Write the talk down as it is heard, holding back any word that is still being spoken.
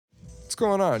What's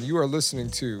going on? You are listening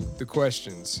to The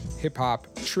Questions Hip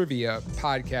Hop Trivia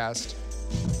Podcast.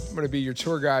 I'm going to be your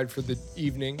tour guide for the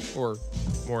evening or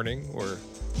morning or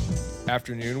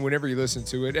afternoon, whenever you listen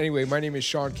to it. Anyway, my name is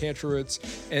Sean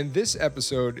Kantrowitz, and this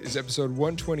episode is episode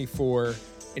 124,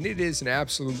 and it is an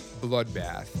absolute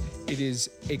bloodbath. It is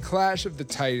a clash of the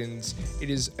titans. It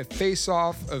is a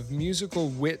face-off of musical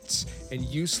wits and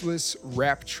useless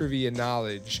rap trivia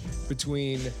knowledge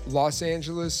between Los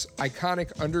Angeles'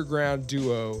 iconic underground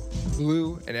duo,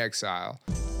 Blue and Exile.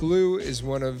 Blue is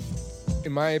one of,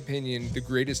 in my opinion, the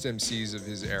greatest MCs of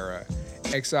his era.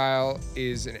 Exile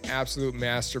is an absolute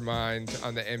mastermind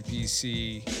on the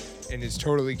MPC and is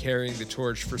totally carrying the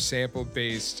torch for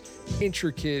sample-based,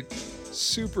 intricate,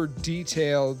 super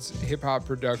detailed hip-hop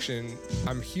production.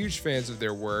 I'm huge fans of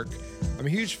their work. I'm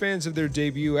huge fans of their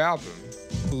debut album,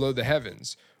 Below the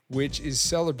Heavens, which is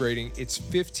celebrating its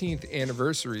 15th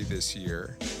anniversary this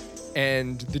year.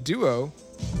 And the duo,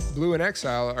 Blue and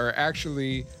Exile, are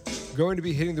actually going to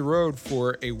be hitting the road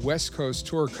for a West Coast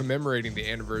tour commemorating the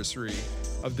anniversary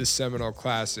of this seminal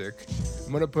classic.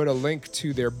 I'm going to put a link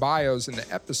to their bios in the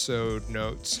episode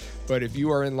notes, but if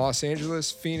you are in Los Angeles,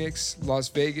 Phoenix, Las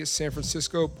Vegas, San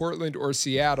Francisco, Portland, or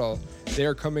Seattle, they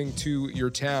are coming to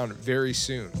your town very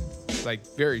soon. Like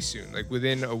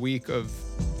within a week of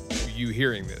you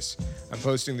hearing this. I'm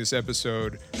posting this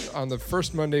episode on the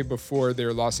first Monday before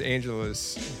their Los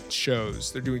Angeles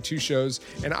shows. They're doing 2 shows,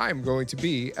 and I'm going to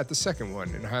be at the second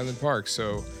one in Highland Park.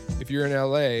 So if you're in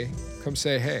LA, come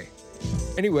say hey.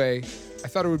 Anyway, I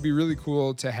thought it would be really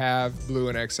cool to have Blue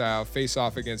and Exile face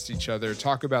off against each other,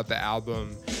 talk about the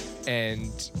album,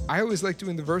 and I always like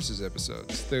doing the versus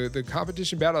episodes. The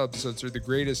competition battle episodes are the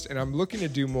greatest, and I'm looking to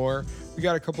do more. We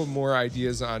got a couple more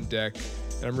ideas on deck,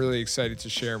 and I'm really excited to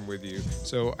share them with you.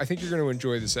 So I think you're going to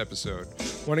enjoy this episode. I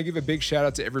want to give a big shout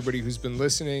out to everybody who's been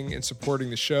listening and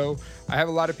supporting the show. I have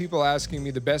a lot of people asking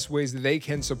me the best ways that they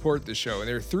can support the show, and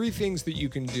there are 3 things that you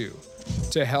can do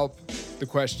to help The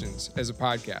Questions as a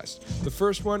podcast. The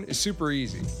first one is super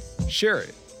easy. Share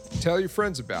it. Tell your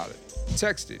friends about it.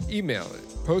 Text it. Email it.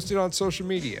 Post it on social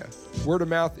media. Word of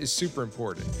mouth is super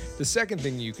important. The second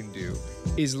thing you can do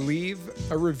is leave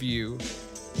a review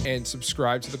and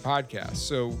subscribe to the podcast.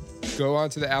 So go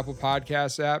onto the Apple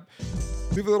Podcast app,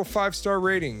 leave a little 5-star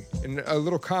rating and a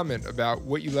little comment about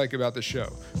what you like about the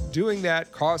show. Doing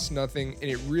that costs nothing,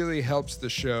 and it really helps the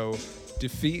show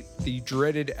defeat the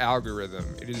dreaded algorithm.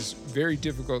 It is very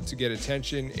difficult to get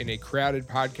attention in a crowded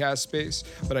podcast space,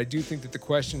 but I do think that The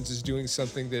Questions is doing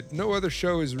something that no other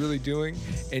show is really doing,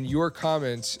 and your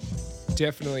comments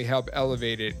definitely help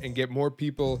elevate it and get more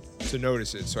people to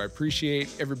notice it. So I appreciate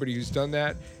everybody who's done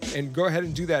that, and go ahead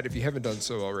and do that if you haven't done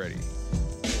so already.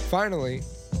 Finally,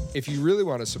 if you really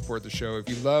want to support the show, if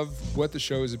you love what the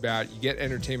show is about, you get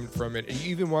entertainment from it, and you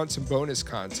even want some bonus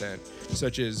content,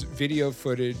 such as video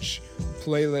footage,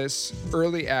 playlists,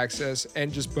 early access,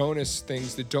 and just bonus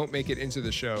things that don't make it into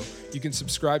the show, you can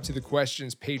subscribe to The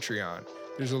Questions Patreon.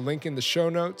 There's a link in the show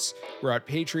notes. We're at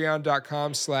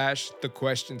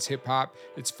patreon.com/thequestionshiphop.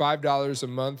 It's $5 a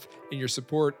month, and your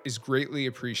support is greatly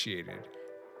appreciated.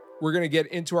 We're going to get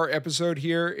into our episode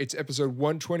here. It's episode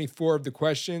 124 of The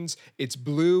Questions. It's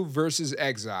Blue versus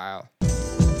Exile.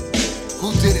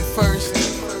 Who did it first?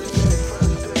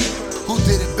 Who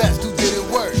did it best? Who did it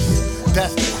worst?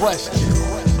 That's the question.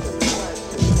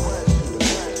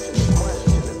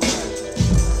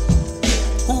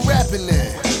 Who rapping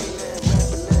there?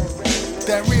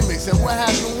 That remix, and what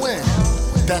happened when?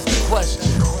 That's the question.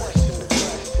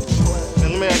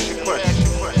 And let me ask you a question.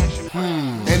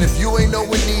 And if you ain't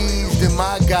knowing these, then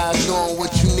my guys knowing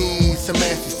what you need. Some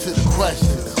answers to the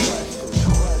questions.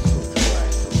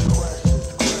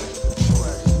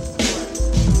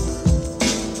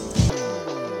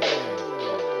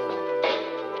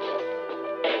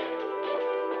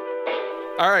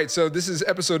 All right, so this is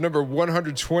episode number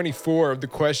 124 of The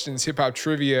Questions Hip Hop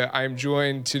Trivia. I am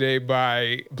joined today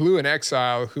by Blue and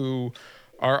Exile, who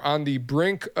are on the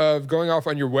brink of going off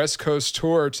on your West Coast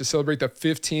tour to celebrate the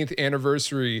 15th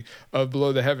anniversary of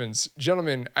Below the Heavens.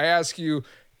 Gentlemen, I ask you,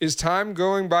 is time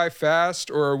going by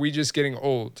fast, or are we just getting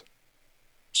old?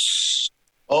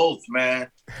 Both,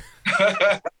 man.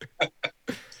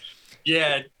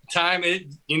 Yeah,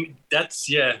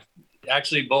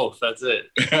 actually both. That's it.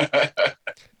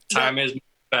 Time is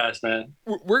fast, man.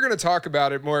 We're going to talk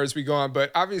about it more as we go on,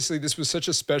 but obviously this was such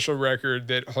a special record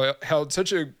that held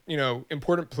such a,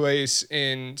 important place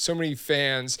in so many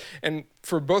fans, and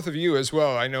for both of you as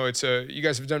well. I know you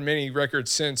guys have done many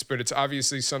records since, but it's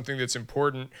obviously something that's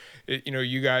important.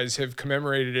 You guys have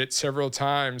commemorated it several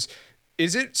times.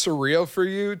 Is it surreal for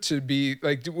you to be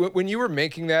like, when you were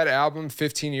making that album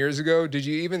 15 years ago, did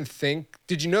you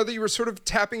know that you were sort of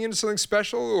tapping into something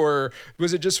special, or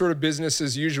was it just sort of business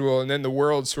as usual? And then the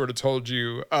world sort of told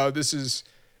you, oh, this is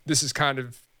kind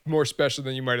of more special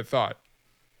than you might have thought.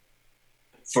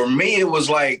 For me, it was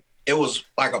like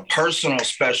a personal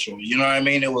special. You know what I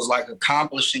mean? It was like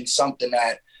accomplishing something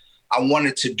that I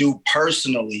wanted to do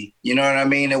personally. You know what I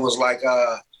mean? It was like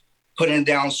putting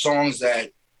down songs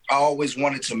that I always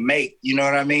wanted to make, you know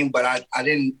what I mean? But I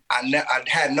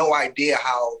had no idea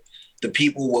how the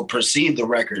people would perceive the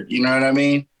record, you know what I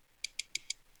mean?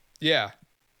 Yeah.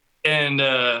 And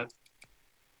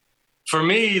for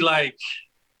me, like,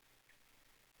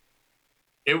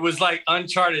 it was like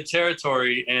uncharted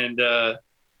territory, and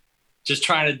just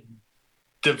trying to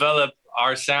develop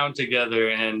our sound together.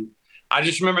 And I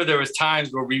just remember there was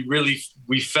times where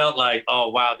we felt like, oh,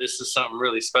 wow, this is something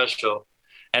really special.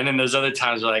 And then there's other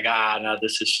times we're like, no,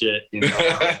 this is shit, you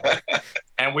know.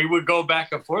 And we would go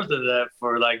back and forth of that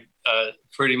for like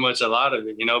pretty much a lot of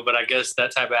it, you know. But I guess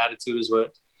that type of attitude is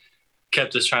what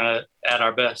kept us trying to at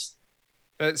our best.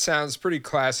 That sounds pretty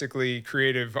classically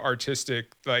creative,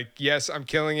 artistic. Like, yes, I'm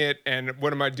killing it, and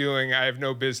what am I doing? I have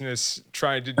no business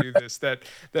trying to do this. that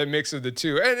mix of the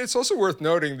two. And it's also worth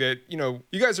noting that, you know,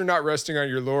 you guys are not resting on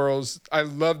your laurels. I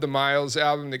love the Miles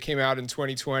album that came out in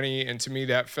 2020, and to me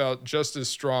that felt just as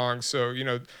strong. So, you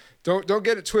know, don't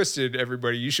get it twisted,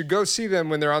 everybody. You should go see them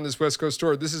when they're on this West Coast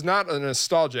tour. This is not a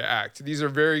nostalgia act. These are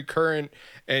very current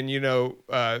and, you know,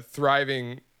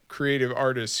 thriving creative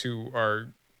artists who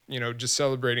are, you know, just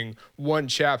celebrating one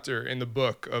chapter in the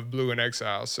book of Blue and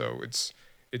Exile. So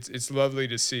it's lovely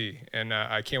to see, and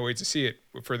I can't wait to see it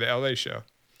for the LA show.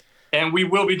 And we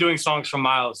will be doing songs from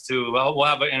Miles too. We'll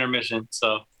have an intermission.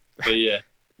 So, but yeah,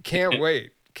 can't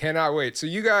wait, cannot wait. So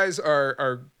you guys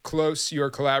are close. You are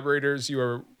collaborators. You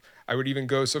are. I would even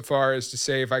go so far as to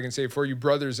say, if I can say it for you,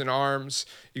 brothers in arms.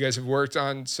 You guys have worked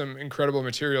on some incredible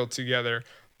material together.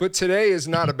 But today is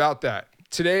not about that.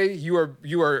 Today, you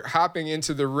are hopping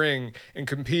into the ring and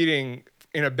competing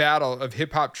in a battle of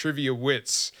hip hop trivia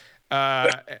wits.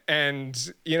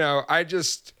 And, you know, I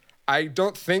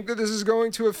don't think that this is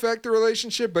going to affect the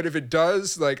relationship, but if it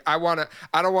does, like, I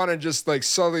don't want to just like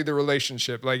sully the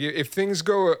relationship. Like, if things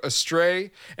go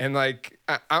astray, and like,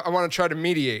 I want to try to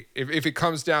mediate if it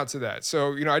comes down to that.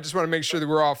 So, you know, I just want to make sure that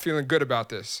we're all feeling good about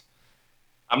this.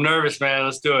 I'm nervous, man.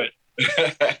 Let's do it.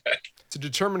 To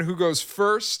determine who goes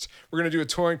first, we're going to do a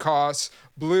coin toss.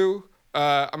 Blue,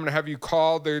 I'm going to have you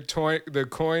call the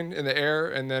coin in the air,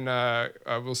 and then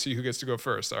we'll see who gets to go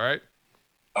first, all right?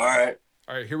 All right.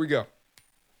 All right, here we go.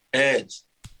 Heads.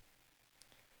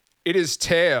 It is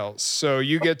tails. So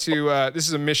you get to, this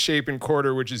is a misshapen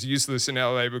quarter, which is useless in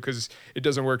LA because it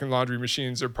doesn't work in laundry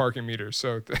machines or parking meters.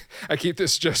 So I keep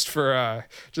this just for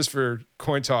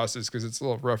coin tosses because it's a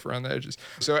little rough around the edges.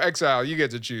 So Exile, you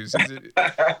get to choose.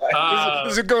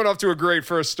 This is going off to a great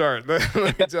first start. Let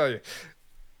me tell you.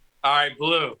 All right,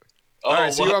 Blue. All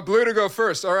right, so you want Blue to go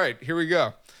first. All right, here we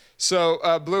go. So,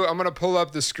 Blue, I'm going to pull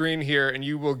up the screen here, and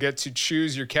you will get to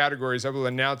choose your categories. I will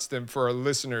announce them for our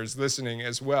listeners listening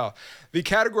as well. The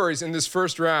categories in this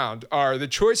first round are The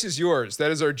Choice is Yours. That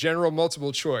is our general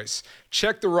multiple choice.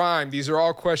 Check the Rhyme. These are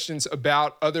all questions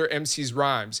about other MCs'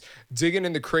 rhymes. Digging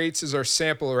in the Crates is our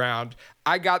sample round.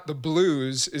 I Got the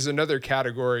Blues is another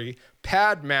category.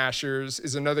 Pad Mashers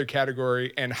is another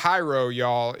category. And Hyro,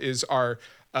 y'all, is our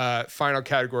final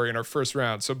category in our first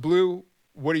round. So, Blue,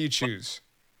 what do you choose?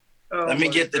 Let me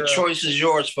get The Choice is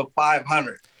Yours for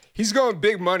 500. He's going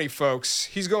big money, folks.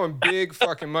 He's going big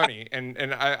fucking money, and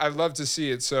I love to see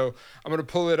it. So I'm going to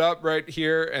pull it up right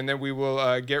here, and then we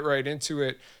will get right into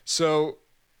it. So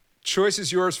Choice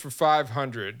is Yours for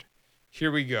 500. Here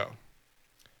we go.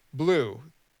 Blue,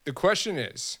 the question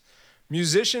is,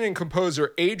 musician and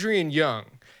composer Adrian Young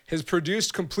has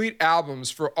produced complete albums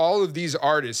for all of these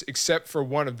artists except for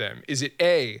one of them. Is it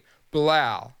A,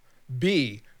 Bilal,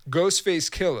 B, Ghostface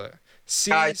Killah, C,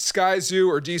 Sky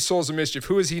Zoo, or D, Souls of Mischief?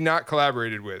 Who has he not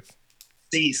collaborated with?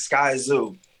 C, Sky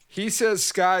Zoo. He says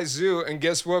Sky Zoo, and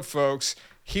guess what, folks?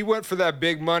 He went for that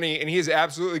big money, and he is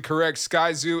absolutely correct.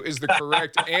 Sky Zoo is the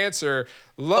correct answer.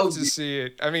 Love to see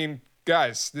it. I mean,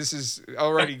 guys, this is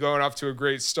already going off to a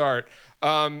great start.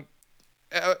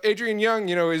 Adrian Young,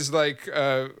 you know, is like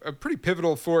a pretty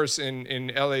pivotal force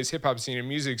in LA's hip hop scene and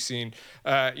music scene.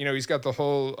 You know, he's got the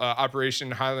whole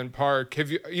Operation Highland Park. Have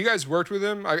you guys worked with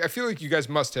him? I feel like you guys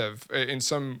must have in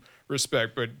some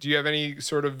respect, but do you have any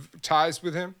sort of ties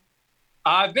with him?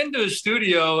 I've been to his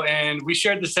studio, and we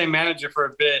shared the same manager for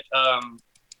a bit.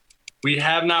 We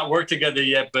have not worked together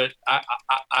yet, but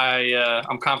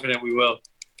I'm confident we will.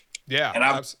 Yeah, and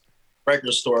I'm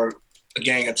record store a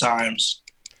gang of times.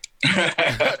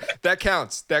 That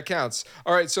counts. That counts.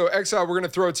 All right, so Exile, we're gonna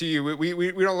throw it to you.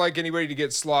 We don't like anybody to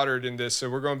get slaughtered in this, so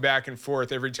we're going back and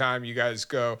forth every time you guys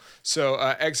go. So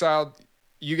Exile,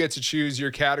 you get to choose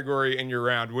your category and your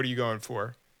round. What are you going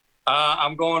for?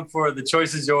 I'm going for The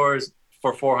Choice Is Yours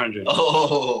for 400.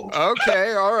 Oh,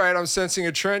 Okay, all right. I'm sensing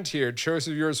a trend here. Choice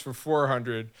of yours for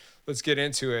 400. Let's get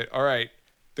into it. All right.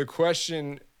 The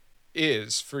question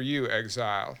is for you,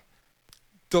 Exile.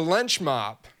 The Lynch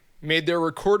Mob made their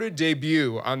recorded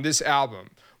debut on this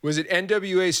album. Was it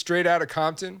NWA Straight Outta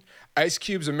Compton, Ice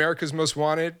Cube's America's Most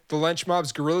Wanted, The Lynch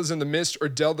Mob's Gorillas in the Mist, or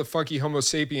Del the Funky Homo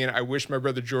Sapien, I Wish My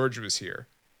Brother George Was Here?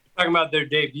 Talking about their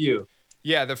debut.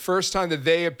 Yeah, the first time that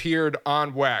they appeared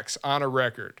on wax, on a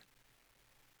record.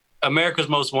 America's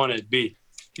Most Wanted, B.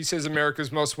 He says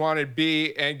America's Most Wanted,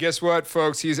 B. And guess what,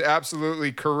 folks? He's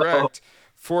absolutely correct.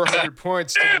 400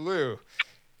 points to Blue.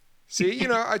 See, you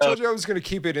know, I told you I was going to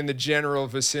keep it in the general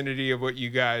vicinity of what you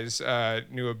guys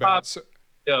knew about. So,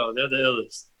 Yo, they're the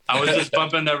illest. I was just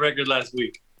bumping that record last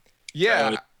week.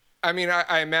 yeah, I mean,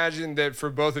 I imagine that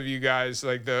for both of you guys,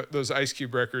 like those Ice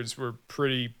Cube records were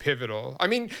pretty pivotal. I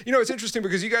mean, you know, it's interesting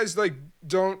because you guys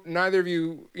neither of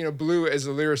you, you know, Blue as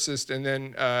a lyricist and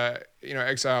then, you know,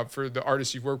 Exile for the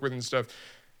artists you've worked with and stuff.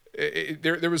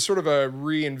 There was sort of a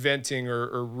reinventing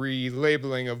or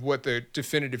relabeling of what the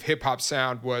definitive hip hop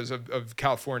sound was of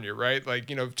California, right? Like,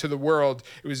 you know, to the world,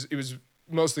 it was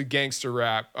mostly gangster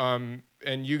rap.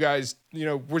 And you guys, you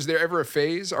know, was there ever a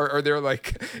phase? Are there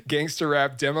like gangster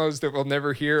rap demos that we'll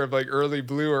never hear of, like early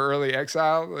Blue or early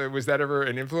Exile? Was that ever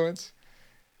an influence?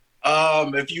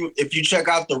 If you check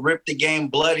out the Rip the Game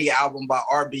Bloody album by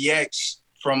RBX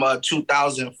from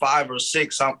 2005 or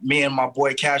 6, me and my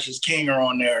boy Cassius King are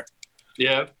on there.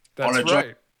 Yeah, that's on a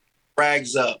right.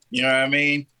 Rags up, you know what I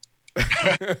mean?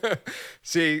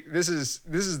 See, this is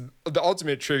the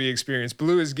ultimate trivia experience.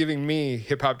 Blue is giving me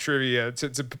hip hop trivia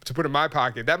to put in my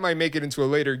pocket. That might make it into a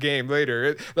later game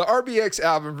later. The RBX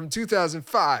album from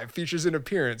 2005 features an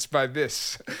appearance by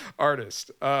this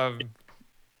artist. He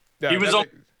was on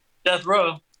Death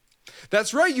Row.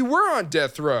 That's right. You were on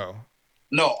Death Row.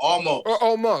 No, almost. Or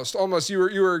almost. You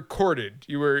were courted.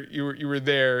 You were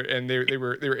there, and they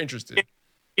were interested.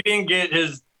 He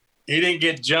didn't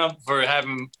get jumped for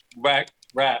having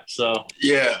rap, so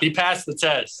yeah, he passed the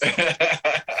test.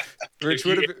 Rich,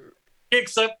 if you kick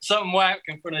something whack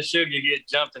in front of Suge, you get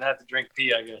jumped and have to drink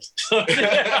pee, I guess.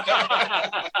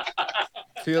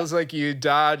 Feels like you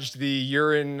dodged the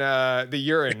urine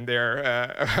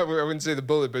there. I wouldn't say the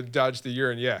bullet, but dodged the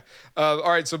urine. Yeah. All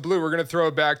right. So Blue, we're gonna throw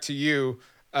it back to you.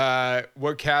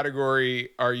 What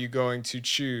category are you going to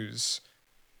choose?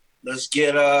 Let's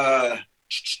get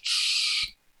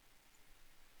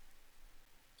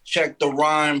check the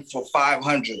rhyme for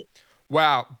 500.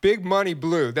 Wow, Big Money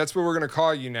Blue. That's what we're gonna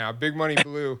call you now, Big Money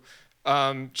Blue.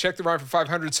 Check the rhyme for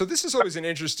 500. So this is always an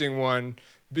interesting one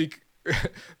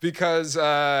because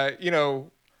you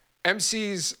know,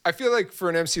 MCs. I feel like for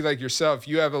an MC like yourself,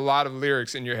 you have a lot of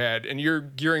lyrics in your head, and you're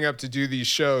gearing up to do these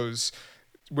shows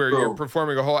where you're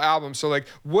performing a whole album. So like,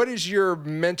 what is your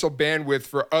mental bandwidth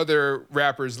for other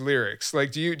rappers' lyrics?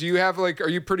 Like, do you have like, are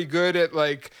you pretty good at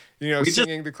like, you know,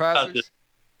 singing the classics?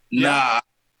 Nah,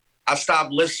 I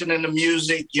stopped listening to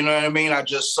music. You know what I mean? I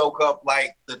just soak up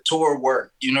like the tour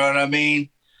work. You know what I mean?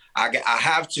 I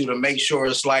have to make sure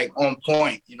it's like on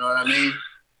point. You know what I mean?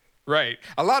 Right.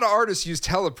 A lot of artists use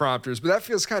teleprompters, but that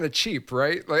feels kind of cheap,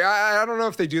 right? Like, I don't know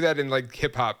if they do that in like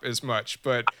hip hop as much,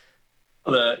 but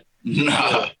nah.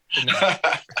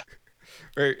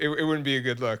 It wouldn't be a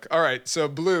good look. All right. So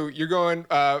Blue, you're going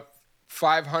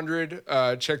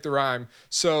 500. Check the rhyme.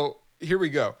 So here we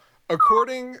go.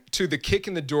 According to the Kick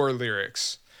in the Door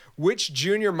lyrics, which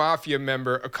Junior Mafia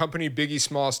member accompanied Biggie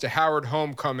Smalls to Howard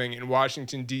Homecoming in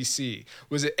Washington, D.C.?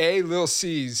 Was it A, Lil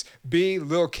C's, B,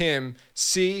 Lil Kim,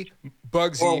 C,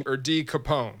 Bugsy, or D,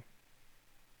 Capone?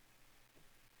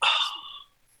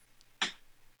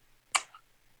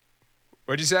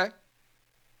 What'd you say?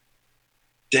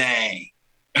 Dang.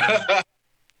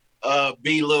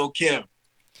 B, Lil Kim.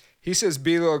 He says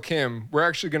B, Lil Kim. We're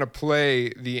actually going to play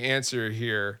the answer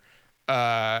here.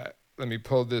 Let me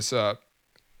pull this up.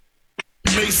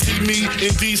 You may see me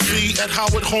in DC at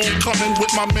Howard Homecoming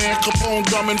with my man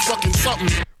Capone gunning fucking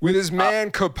something. With his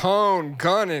man Capone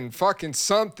gunning fucking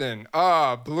something.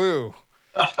 Blue.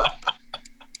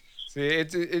 See,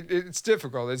 it's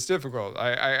difficult. It's difficult.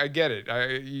 I get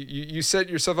it. You set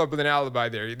yourself up with an alibi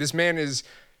there. This man is.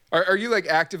 Are you like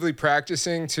actively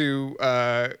practicing to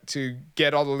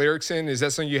get all the lyrics in? Is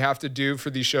that something you have to do for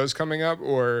these shows coming up,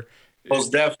 or?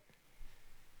 Most definitely.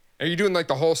 Are you doing like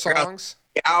the whole songs?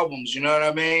 Albums, you know what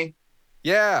I mean?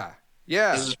 Yeah.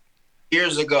 Yeah. This is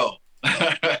years ago.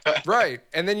 Right.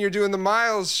 And then you're doing the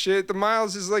Miles shit. The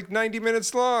Miles is like 90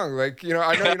 minutes long. Like, you know,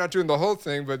 I know you're not doing the whole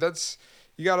thing, but that's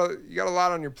you got a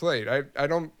lot on your plate. I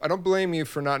don't blame you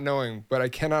for not knowing, but I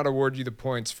cannot award you the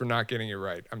points for not getting it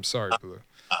right. I'm sorry, Blue.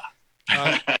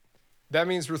 That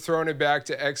means we're throwing it back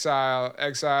to Exile.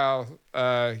 Exile,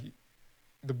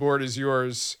 the board is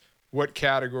yours. What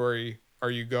category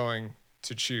are you going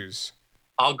to choose?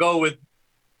 I'll go with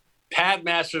Pad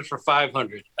Masters for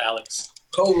 500, Alex.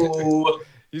 Oh,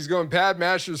 He's going Pad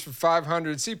Masters for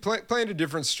 500. See, playing to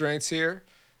different strengths here.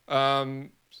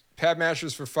 Pad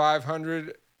Masters for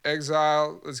 500.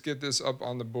 Exile, let's get this up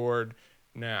on the board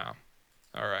now.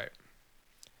 All right.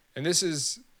 And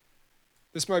this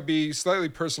might be slightly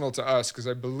personal to us because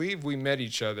I believe we met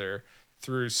each other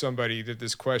through somebody that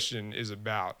this question is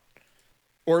about.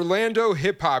 Orlando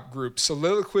hip-hop group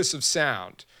Soliloquists of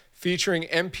Sound, featuring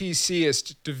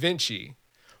MPCist Da Vinci,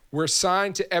 were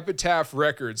signed to Epitaph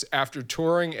Records after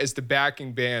touring as the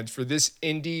backing band for this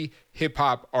indie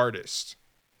hip-hop artist.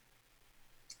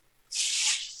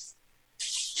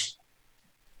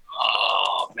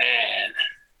 Oh, man.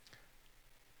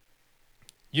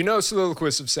 You know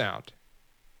Soliloquists of Sound.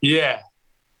 Yeah.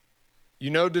 You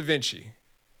know Da Vinci.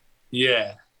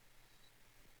 Yeah.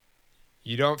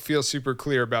 You don't feel super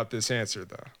clear about this answer,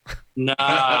 though. Nah,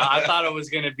 I thought it was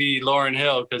going to be Lauryn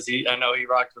Hill because I know he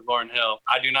rocked with Lauryn Hill.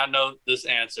 I do not know this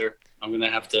answer. I'm going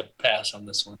to have to pass on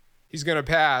this one. He's going to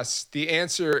pass. The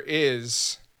answer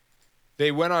is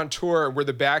they went on tour and were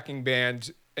the backing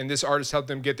band, and this artist helped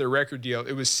them get their record deal.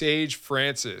 It was Sage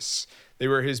Francis. They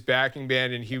were his backing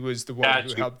band, and he was the one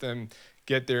who helped them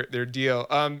get their deal.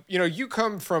 You know, you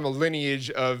come from a lineage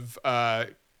of,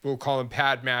 we'll call them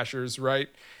pad mashers, right?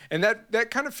 And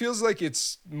that kind of feels like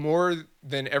it's more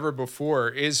than ever before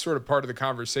is sort of part of the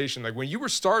conversation. Like when you were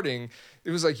starting,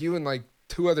 it was like you and like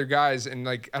two other guys, and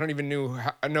like I don't even know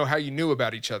how you knew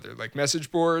about each other, like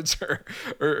message boards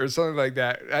or something like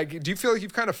that. Like, do you feel like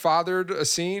you've kind of fathered a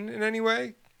scene in any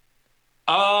way?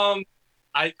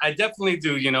 I definitely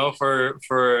do. You know, for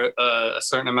a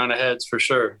certain amount of heads, for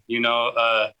sure. You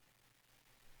know,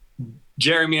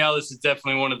 Jeremy Ellis is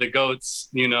definitely one of the goats.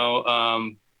 You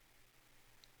know.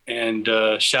 And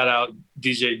shout out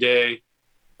DJ Day.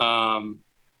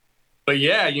 But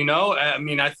yeah, you know, I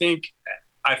mean, I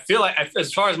feel like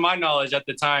as far as my knowledge at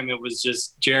the time, it was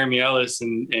just Jeremy Ellis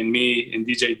and me and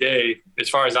DJ Day, as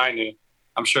far as I knew.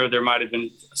 I'm sure there might have been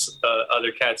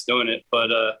other cats doing it,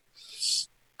 but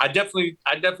I definitely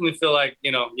feel like,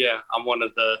 you know, yeah, I'm one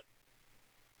of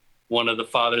the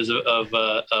fathers of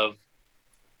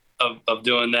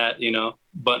doing that, you know,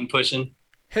 button pushing.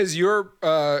 Has your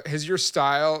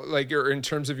style, like, or in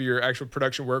terms of your actual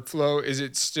production workflow, is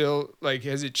it still like,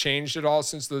 has it changed at all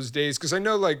since those days? Because I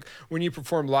know, like, when you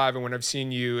perform live and when I've seen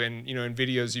you and, you know, in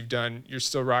videos you've done, you're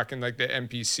still rocking like the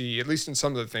MPC, at least in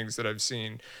some of the things that I've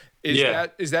seen.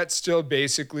 Is that still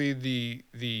basically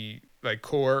the like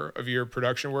core of your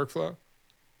production workflow?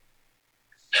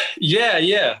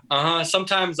 Yeah.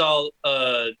 Sometimes I'll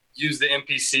use the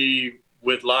MPC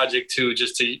with Logic too,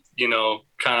 just to, you know,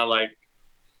 kind of like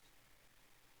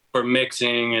for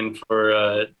mixing and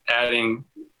for adding,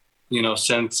 you know,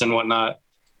 synths and whatnot.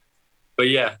 But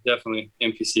yeah, definitely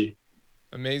MPC.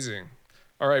 Amazing.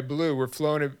 All right, Blue, we're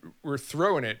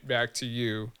throwing it back to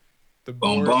you. The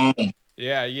board. Boom, boom.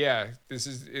 Yeah. This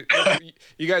is it.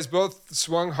 You guys both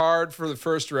swung hard for the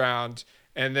first round,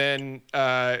 and then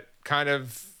kind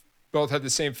of both had the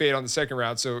same fate on the second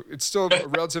round. So it's still a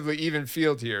relatively even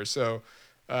field here. So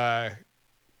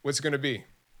what's it going to be?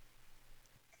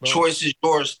 Boom. Choice is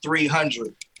yours,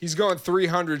 300. He's going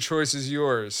 300. Choice is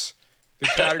yours. The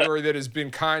category that has been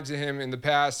kind to him in the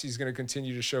past, he's going to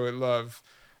continue to show it love.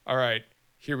 All right,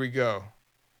 here we go.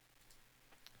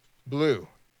 Blue,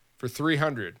 for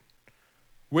 300.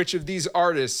 Which of these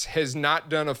artists has not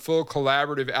done a full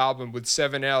collaborative album with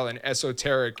 7L and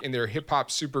Esoteric in their hip-hop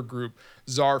supergroup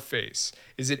Czarface?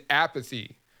 Is it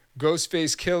Apathy,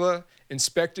 Ghostface Killah,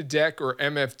 Inspector Deck, or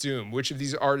MF Doom? Which of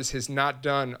these artists has not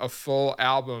done a full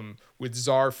album with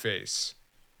Czarface?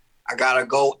 I gotta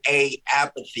go A,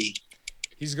 Apathy.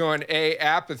 He's going A,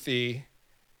 Apathy.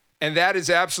 And that is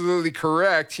absolutely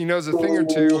correct. He knows a thing or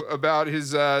two about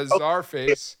his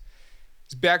Czarface.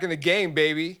 He's back in the game,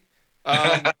 baby.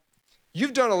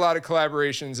 You've done a lot of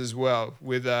collaborations as well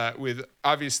with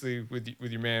obviously with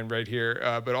your man right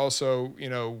here, but also, you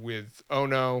know, with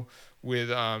Ono, with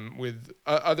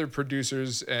other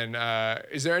producers. And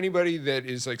is there anybody that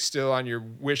is like still on your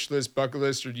wish list, bucket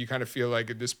list, or do you kind of feel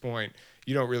like at this point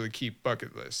you don't really keep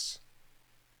bucket lists?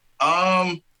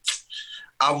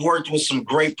 I've worked with some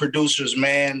great producers,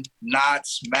 man.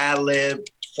 Knots, Madlib,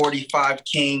 45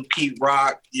 King, Pete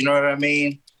Rock. You know what I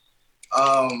mean?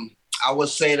 I would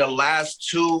say the last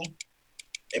two,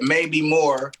 it may be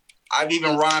more. I've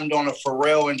even rhymed on a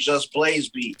Pharrell and Just Blaze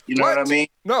beat. You know what I mean?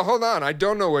 No, hold on. I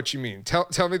don't know what you mean. Tell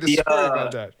me the story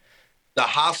about that. The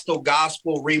Hostile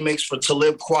Gospel remix for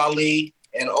Talib Kweli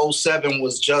in '07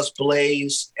 was Just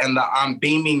Blaze, and the I'm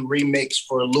Beaming remix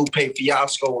for Lupe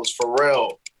Fiasco was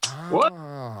Pharrell. What?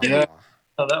 Yeah.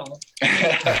 Oh, that one.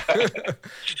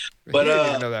 But I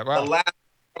didn't know that. Wow. The last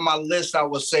on my list I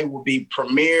would say would be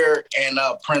Premier and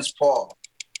Prince Paul.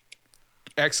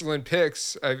 Excellent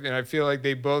picks. And I feel like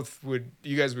you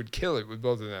guys would kill it with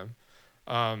both of them.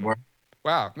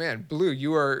 Wow, man, Blue,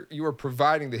 you are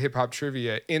providing the hip hop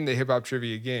trivia in the hip hop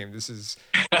trivia game. This is,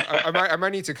 I might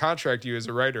need to contract you as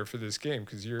a writer for this game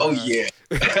because you're. Oh yeah.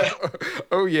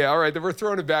 Oh yeah. All right, then we're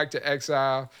throwing it back to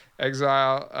Exile.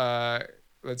 Exile.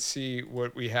 Let's see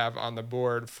what we have on the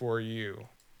board for you.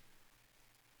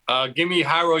 Give me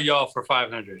Hyro Y'all for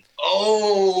 500.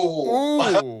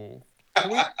 Oh. Ooh.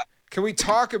 Can we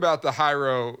talk about the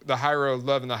Hyro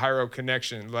love and the Hyro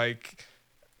connection? Like,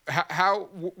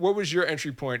 what was your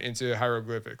entry point into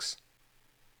hieroglyphics?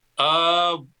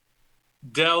 Del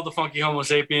the Funky Homo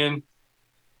Sapien,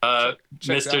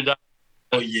 Mr.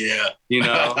 Oh yeah. You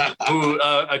know, who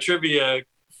a trivia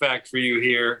fact for you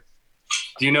here.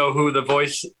 Do you know who the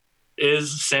voice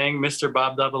is saying Mr.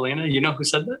 Bob Dabalina? You know who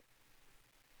said that?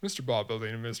 Mr. Bob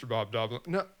Dabalina, Mr. Bob Dabalina.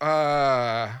 No,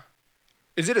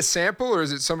 is it a sample or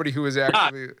is it somebody who is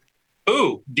actually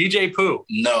Pooh, DJ Pooh?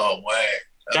 No way.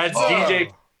 That's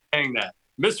DJ saying that.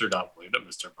 Mr. Dabalina,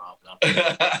 Mr. Bob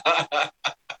Dabalina.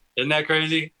 Isn't that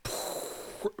crazy?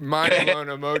 Mind blown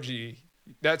emoji.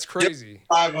 That's crazy.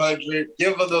 500.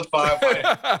 Give her the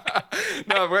 500.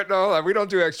 No, hold on. We don't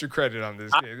do extra credit on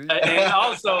this game. And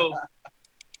also,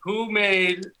 who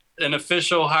made an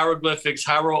official hieroglyphics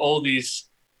Hyro Oldies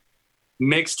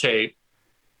mixtape,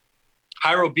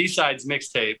 Hyro B-Sides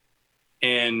mixtape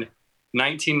in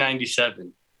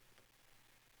 1997?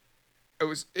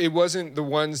 It wasn't the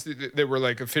ones that were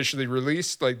like officially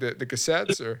released, like the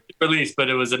cassettes, or released, but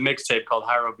it was a mixtape called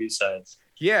Hyro B-Sides.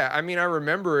 Yeah, I mean, I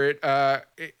remember it.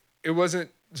 It wasn't.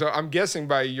 So I'm guessing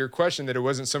by your question that it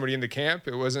wasn't somebody in the camp.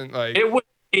 It wasn't like it was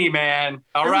me, man.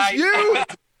 All right, you.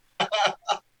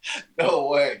 No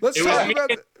way. Let's talk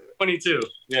about 22.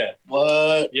 Yeah.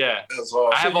 What? Yeah. That's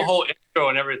awesome. I have a whole intro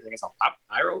and everything. It's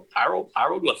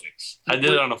hieroglyphics. I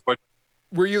did it on a 4.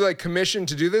 Were you like commissioned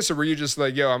to do this, or were you just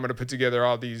like, yo, I'm gonna put together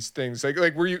all these things? Like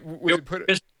was it put?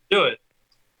 Do it.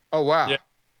 Oh wow. Yeah.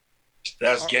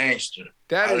 That's gangster.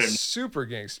 That is super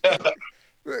gangster.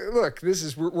 Look,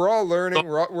 we're all learning.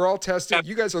 We're all testing.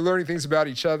 You guys are learning things about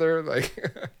each other. Like,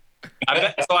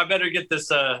 I better get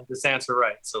this answer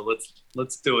right. So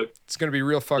let's do it. It's gonna be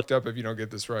real fucked up if you don't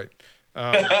get this right.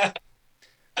 All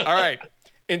right.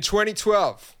 In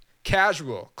 2012,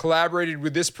 Casual collaborated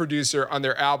with this producer on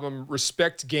their album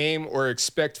 "Respect Game" or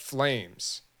 "Expect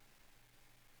Flames."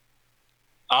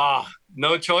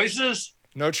 No choices.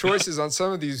 No choices on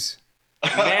some of these.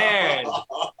 Man,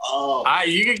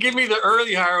 you can give me the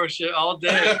early Hyro shit all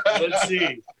day. Let's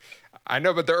see. I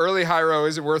know, but the early Hyro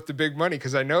isn't worth the big money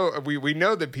because I know we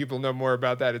know that people know more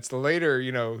about that. It's the later,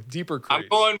 deeper craze. I'm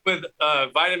going with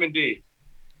Vitamin D.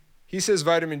 He says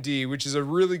Vitamin D, which is a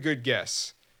really good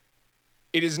guess.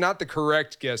 It is not the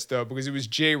correct guess though, because it was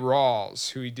Jay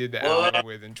Rawls who he did the album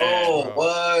with in 2012. Oh,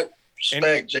 what?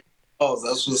 Respect, Jay Rawls.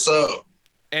 That's what's up.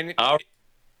 And I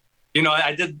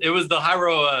did. It was the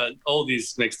Hyro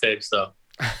Oldies mixtape. So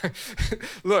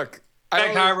look,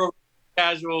 Hyro,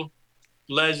 Casual,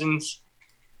 Legends.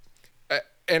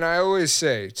 And I always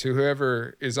say to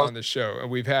whoever is on the show,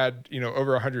 and we've had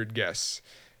over 100 guests.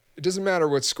 It doesn't matter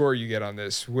what score you get on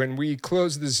this. When we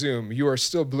close the Zoom, you are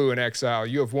still Blue in Exile.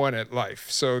 You have won at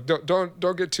life. So don't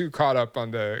get too caught up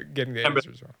on getting the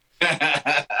answers wrong.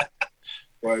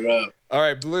 Right up. All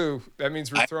right, Blue. That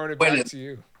means we're throwing it back to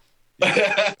you.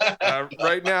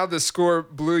 Right now, the score,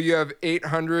 Blue, you have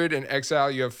 800, and Exile,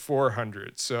 you have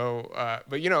 400. So,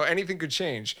 but anything could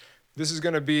change. This is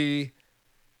going to be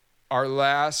our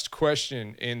last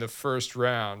question in the first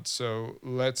round. So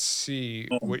let's see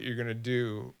what you're going to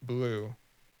do, Blue.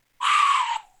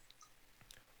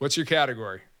 What's your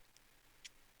category?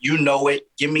 You know it.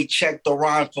 Give me Check the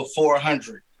Rhyme for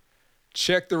 400.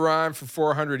 Check the Rhyme for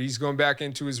 400. He's going back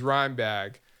into his rhyme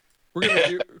bag.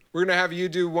 We're gonna have you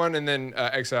do one, and then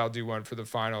Exile do one for the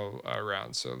final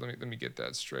round. So let me get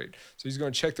that straight. So he's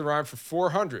going to check the rhyme for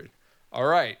 400. All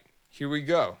right, here we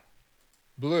go.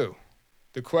 Blue,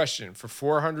 the question for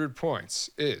 400 points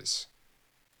is: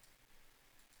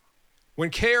 When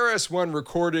KRS-One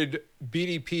recorded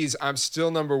BDP's I'm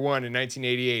Still Number One in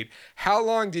 1988, how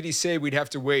long did he say we'd have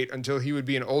to wait until he would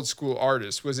be an old school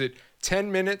artist? Was it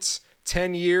 10 minutes,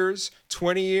 10 years,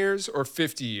 20 years, or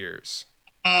 50 years?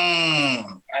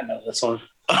 I know this one.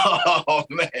 Oh,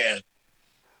 man.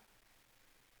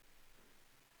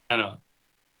 I know.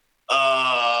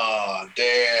 Oh,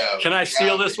 damn. Can I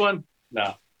steal this one?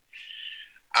 No.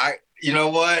 You know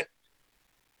what?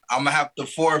 I'm going to have to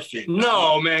forfeit.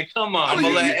 No, man, come on. I'm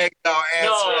going to let Exile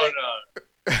answer.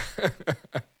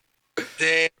 No.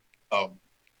 Damn.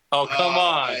 Oh, come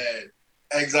on. Man.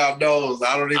 Exile knows.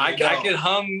 I don't even know.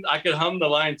 I could hum the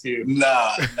line to you.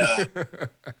 Nah.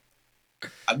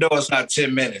 I know it's not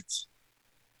 10 minutes.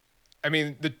 I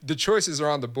mean, the choices are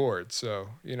on the board, so,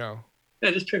 you know.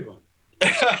 Yeah, just pick one.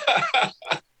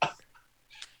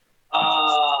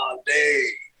 Oh,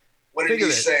 dang. What did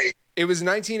he say? It was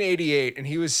 1988, and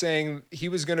he was saying he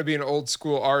was going to be an old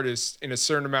school artist in a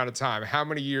certain amount of time. How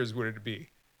many years would it be?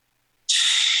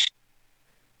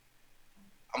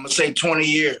 I'm going to say 20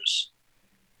 years.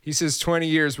 He says 20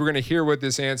 years. We're going to hear what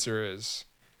this answer is.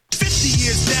 50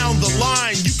 years down the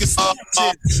line, you can start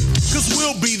it, because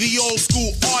we'll be the old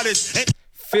school artists. And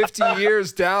 50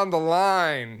 years down the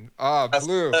line. Ah,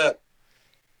 Blue.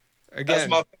 Again. That's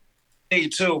my me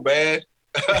too, man.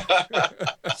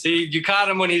 See, you caught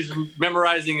him when he's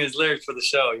memorizing his lyrics for the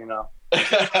show, you know.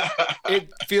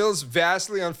 It feels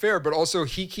vastly unfair, but also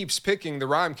he keeps picking the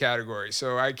rhyme category.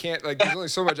 So I can't, like, there's only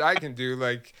so much I can do.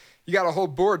 Like, you got a whole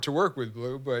board to work with,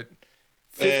 Blue, but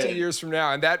 50 years from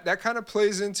now. And that kind of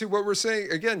plays into what we're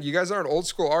saying. Again, you guys aren't old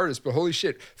school artists, but holy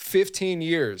shit, 15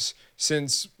 years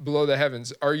since Below the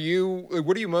Heavens. What are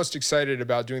you most excited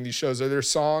about doing these shows? Are there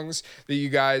songs that you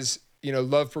guys, you know,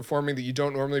 love performing that you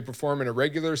don't normally perform in a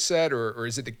regular set, or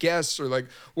is it the guests, or like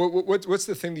what's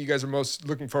the thing that you guys are most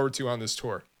looking forward to on this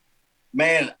tour?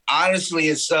 Man, honestly,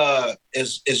 it's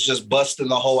just busting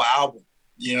the whole album.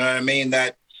 You know what I mean?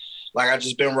 That, like, I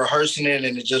just been rehearsing it,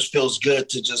 and it just feels good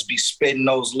to just be spitting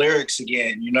those lyrics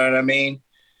again. You know what I mean?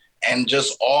 And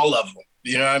just all of them.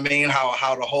 You know what I mean?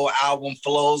 How the whole album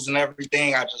flows and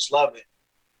everything. I just love it.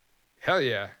 Hell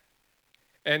yeah.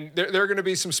 And there are going to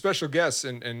be some special guests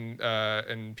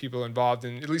and people involved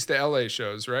in at least the LA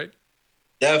shows, right?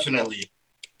 Definitely.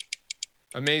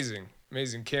 Amazing.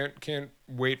 Can't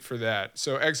wait for that.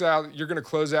 So Exile, you're going to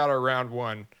close out our round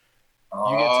one.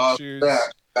 You get to choose.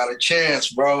 Got a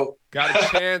chance, bro. Got a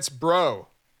chance, bro.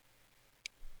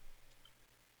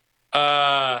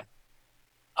 I'll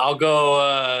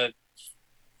go.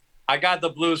 I got the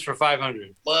Blues for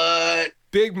 500. What?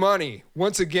 Big money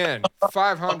once again.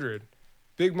 500.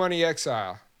 Big Money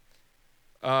Exile.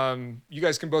 You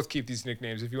guys can both keep these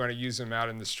nicknames if you want to use them out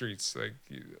in the streets. Like,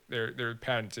 they're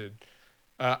patented.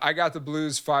 I Got the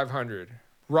Blues 500.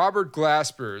 Robert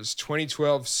Glasper's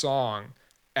 2012 song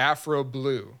Afro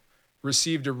Blue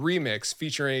received a remix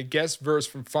featuring a guest verse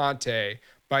from Fonte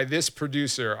by this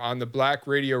producer on the Black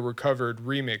Radio Recovered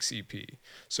remix EP.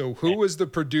 So who was the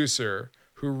producer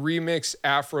who remixed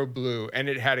Afro Blue and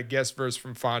it had a guest verse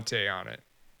from Fonte on it?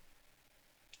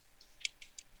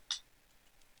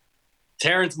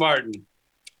 Terrence Martin.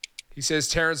 He says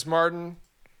Terrence Martin.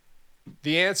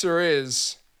 The answer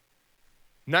is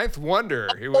Ninth Wonder.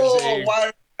 It was why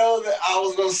did I know that? I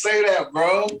was gonna say that,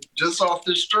 bro. Just off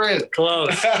the strength.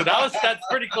 Close. That's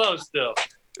pretty close still.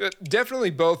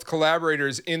 Definitely both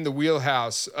collaborators in the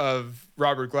wheelhouse of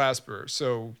Robert Glasper.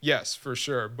 So yes, for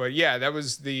sure. But yeah, that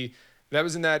was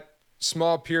in that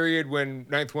small period when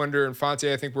Ninth Wonder and Fonte,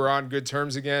 I think, were on good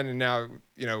terms again. And now,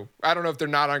 you know, I don't know if they're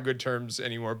not on good terms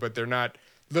anymore, but they're not.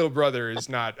 Little Brother is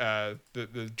not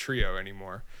the trio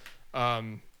anymore.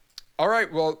 All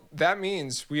right, well, that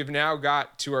means we have now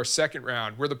got to our second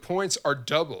round where the points are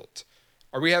doubled.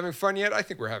 Are we having fun yet? I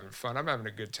think we're having fun. I'm having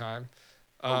a good time.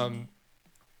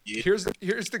 Here's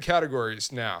the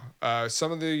categories now.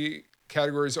 Some of the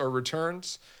categories are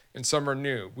returns and some are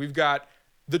new. We've got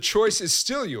The Choice Is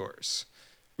Still Yours.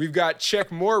 We've got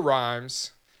Check More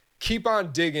Rhymes, Keep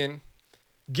On Digging,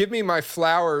 Give Me My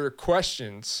Flower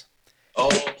Questions,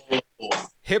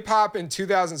 Hip Hop in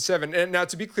 2007. And now,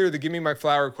 to be clear, the Give Me My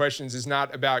Flower Questions is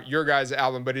not about your guys'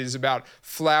 album, but it is about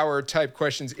flower type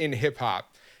questions in hip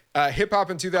hop. Hip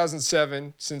Hop in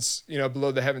 2007, since, you know,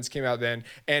 Below the Heavens came out then,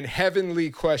 and Heavenly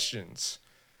Questions.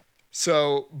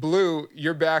 So, Blue,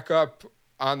 you're back up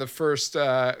on the first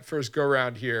go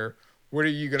round here. What are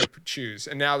you going to choose?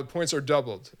 And now the points are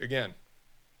doubled again.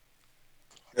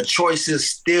 The choice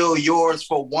is still yours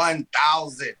for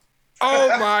 1,000.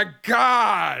 Oh my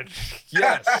God.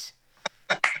 Yes.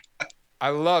 I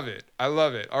love it.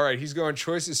 All right. He's going,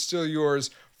 choice is still yours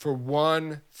for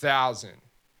 1,000.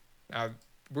 Now,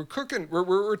 We're cooking.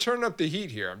 We're turning up the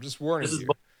heat here. I'm just warning you.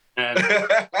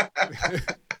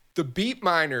 The Beat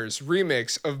Miners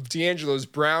remix of D'Angelo's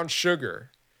Brown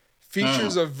Sugar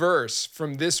features a verse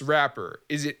from this rapper.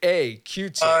 Is it A,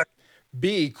 Q-Tip,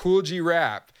 B, Cool G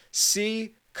Rap,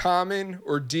 C, Common,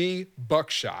 or D,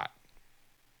 Buckshot?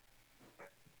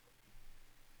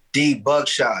 D,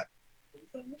 Buckshot.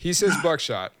 He says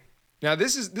Buckshot. Now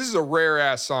this is a rare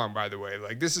ass song, by the way.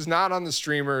 Like, this is not on the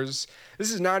streamers.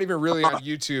 This is not even really on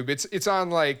YouTube. It's on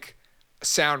like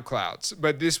SoundClouds,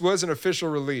 but this was an official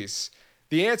release.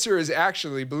 The answer is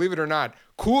actually, believe it or not,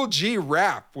 Cool G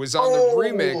Rap was on the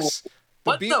remix.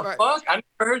 What the fuck? I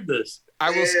never heard this.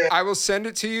 I will send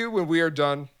it to you when we are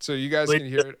done, so you guys can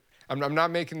hear it. I'm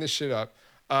not making this shit up.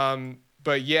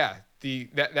 But yeah,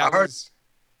 that was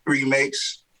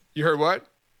remix. You heard what?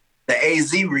 The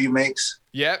AZ remix.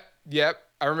 Yep.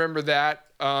 I remember that.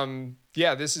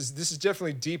 Yeah, this is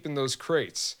definitely deep in those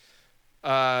crates.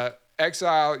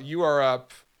 Exile, you are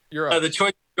up. You're up. The choice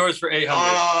is yours for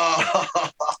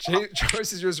 800.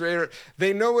 Choice is yours for 800.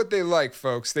 They know what they like,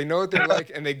 folks. They know what they like,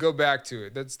 and they go back to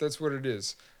it. That's what it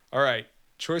is. All right,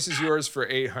 choice is yours for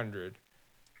 800.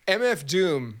 MF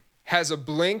Doom has a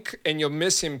Blink and You'll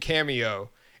Miss Him cameo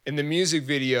in the music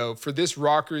video for this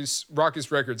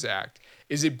Raucous Records act.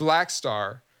 Is it Black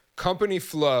Star, Company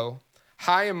Flow,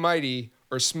 High and Mighty,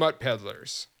 or Smut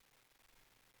Peddlers?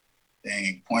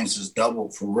 Dang, points is double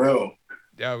for real.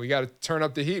 Yeah, we got to turn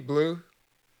up the heat, Blue.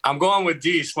 I'm going with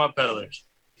D, Smut Peddlers.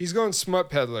 He's going Smut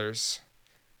Peddlers.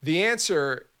 The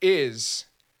answer is,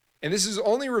 and this is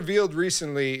only revealed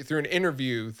recently through an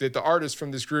interview that the artist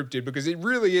from this group did, because it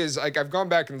really is, like, I've gone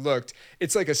back and looked.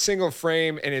 It's like a single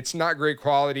frame, and it's not great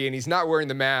quality, and he's not wearing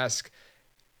the mask.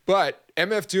 But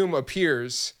MF Doom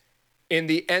appears in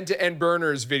the End-to-End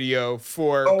Burners video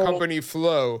for Company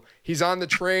Flow. He's on the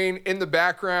train in the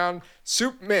background.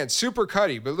 Super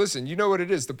cutty. But listen, you know what it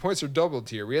is. The points are doubled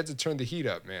here. We had to turn the heat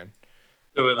up, man.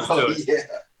 Let's do it.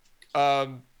 Yeah.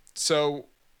 So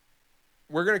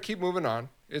we're going to keep moving on.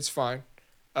 It's fine.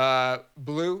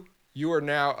 Blue, you are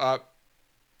now up.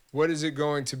 What is it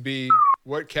going to be?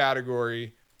 What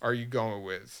category are you going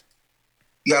with?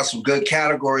 You got some good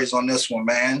categories on this one,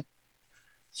 man.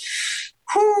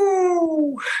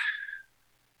 Whoo!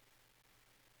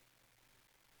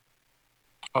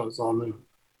 Oh, it's all new.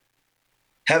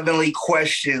 Heavenly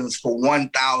Questions for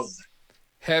 1,000.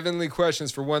 Heavenly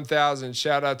Questions for 1,000.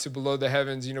 Shout out to Below the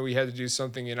Heavens. You know, we had to do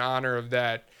something in honor of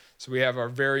that. So we have our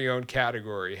very own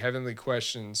category, Heavenly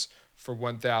Questions for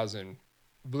 1,000.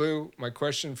 Blue, my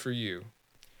question for you.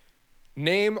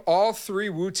 Name all 3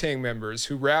 Wu-Tang members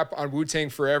who rap on Wu-Tang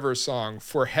Forever song,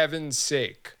 For Heaven's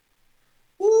Sake.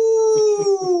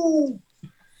 Woo!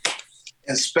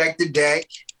 Inspector Deck.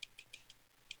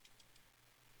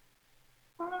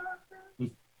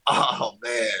 Oh,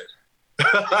 man.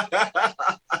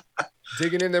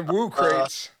 Digging in them Wu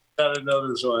crates. I didn't know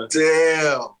this one.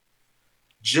 Damn.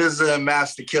 Jizza and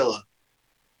Master Killer.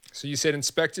 So you said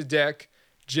Inspector Deck,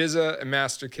 Jizza, and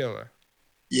Master Killer.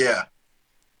 Yeah.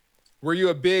 Were you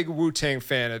a big Wu-Tang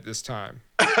fan at this time?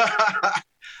 I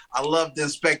loved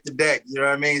Inspector Deck. You know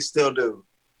what I mean? Still do.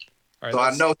 Right, so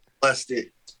I know he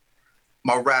busted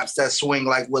my raps that swing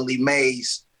like Willie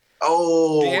Mays.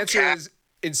 Oh, the answer is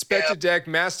Inspector Deck,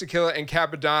 Master Killer, and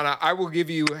Capadonna. I will give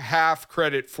you half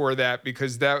credit for that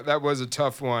because that was a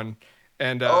tough one,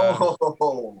 and I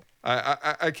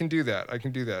can do that. I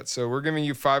can do that. So we're giving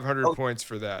you 500 points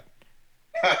for that.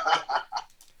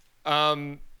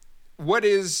 What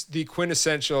is the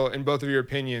quintessential, in both of your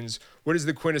opinions, what is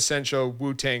the quintessential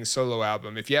Wu-Tang solo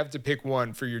album? If you have to pick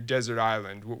one for your desert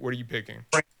island, what are you picking?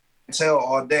 Clientele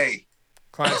all day.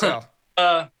 Clientele.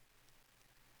 I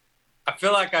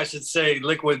feel like I should say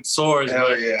Liquid Swords.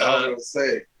 Hell yeah, I was going to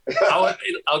say.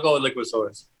 I'll go with Liquid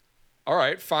Swords. All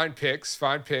right, fine picks.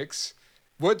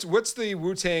 What's the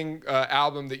Wu-Tang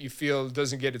album that you feel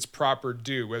doesn't get its proper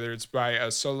due, whether it's by a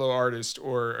solo artist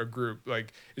or a group?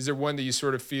 Like, is there one that you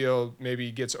sort of feel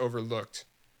maybe gets overlooked?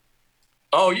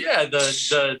 Oh yeah,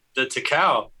 the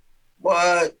Takao.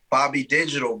 What? Bobby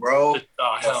Digital, bro.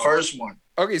 The first one.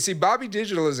 Okay, see, Bobby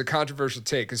Digital is a controversial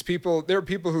take because there are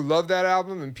people who love that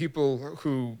album and people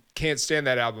who can't stand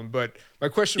that album. But my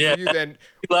question for you then,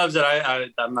 he loves it.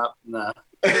 I'm not. Nah.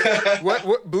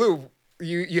 What Blue?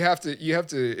 You have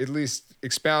to at least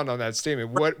expound on that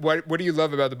statement. What do you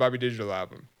love about the Bobby Digital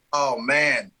album? Oh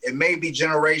man, it may be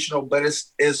generational, but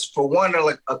it's for one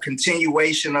like a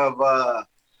continuation of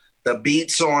the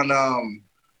beats on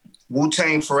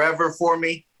Wu-Tang Forever for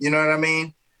me. You know what I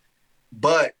mean?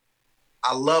 But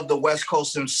I love the West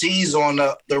Coast MCs on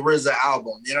the RZA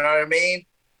album. You know what I mean?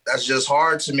 That's just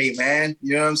hard to me, man.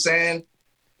 You know what I'm saying?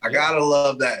 I gotta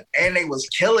love that. And they was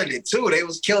killing it too. They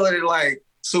was killing it like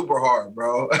super hard,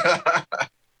 bro.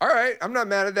 All right, I'm not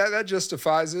mad at that. That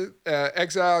justifies it.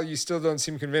 Exile, you still don't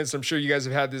seem convinced. I'm sure you guys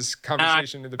have had this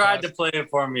conversation in the past. Tried to play it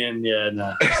for me, and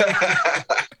no.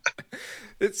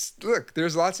 Look,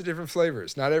 there's lots of different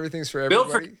flavors. Not everything's for everybody.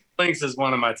 Built for Links is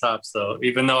one of my tops, though.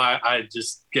 Even though I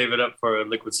just gave it up for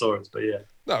Liquid Swords, but yeah.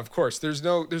 No, of course.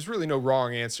 There's really no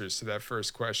wrong answers to that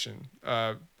first question.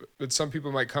 But some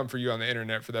people might come for you on the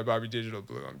internet for that Bobby Digital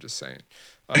Blue. I'm just saying.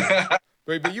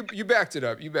 But you backed it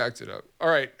up. You backed it up. All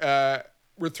right.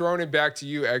 We're throwing it back to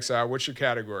you, Exile. What's your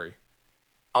category?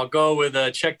 I'll go with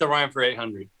Check the Rhyme for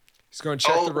 800. He's going to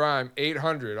check the rhyme.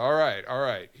 800. All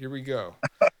right. Here we go.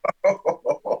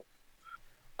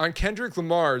 On Kendrick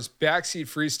Lamar's Backseat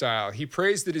Freestyle, he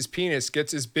praised that his penis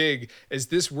gets as big as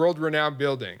this world-renowned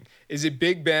building. Is it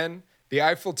Big Ben, the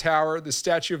Eiffel Tower, the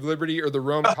Statue of Liberty, or the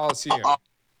Rome Coliseum?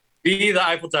 Be the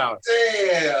Eiffel Tower.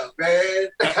 Damn, man.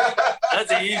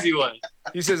 That's an easy one.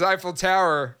 He says Eiffel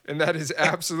Tower, and that is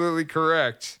absolutely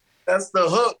correct. That's the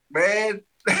hook, man.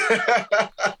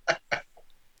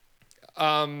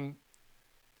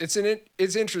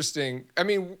 It's interesting. I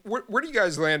mean, where do you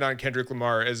guys land on Kendrick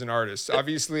Lamar as an artist?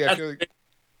 Obviously, I feel like.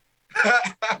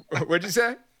 What'd you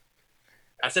say?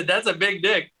 I said that's a big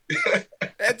dick.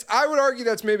 I would argue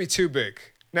that's maybe too big.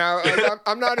 Now,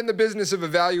 I'm not in the business of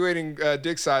evaluating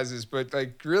dick sizes, but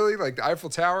like really, like the Eiffel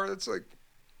Tower, that's like.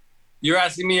 You're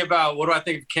asking me about what do I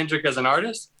think of Kendrick as an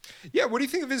artist? Yeah, what do you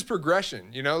think of his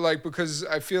progression? You know, like because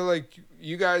I feel like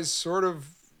you guys sort of,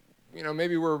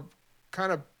 maybe we're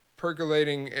kind of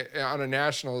percolating on a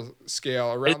national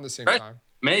scale around the same time.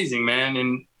 Amazing, man.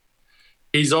 And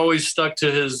he's always stuck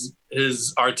to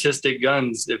his artistic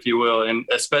guns, if you will. And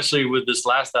especially with this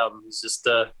last album, it's just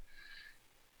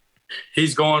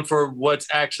he's going for what's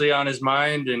actually on his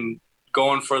mind and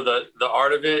going for the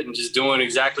art of it and just doing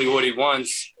exactly what he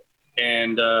wants.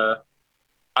 And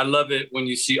I love it when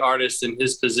you see artists in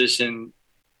his position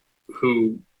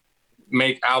who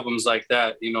make albums like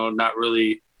that, not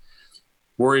really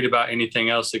worried about anything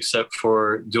else except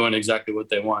for doing exactly what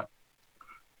they want.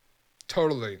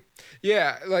 Totally.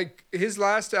 Yeah, like his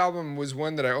last album was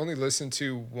one that I only listened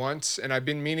to once, and I've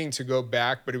been meaning to go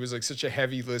back, but it was like such a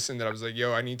heavy listen that I was like,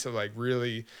 yo, I need to like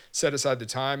really set aside the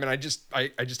time. And I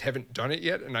just haven't done it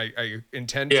yet, and I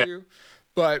intend to.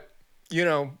 But,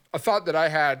 a thought that I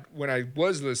had when I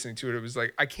was listening to it, it was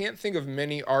like, I can't think of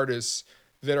many artists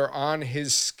that are on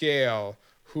his scale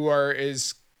who are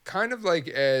as kind of like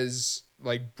as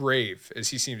like brave as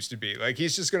he seems to be. Like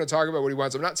he's just going to talk about what he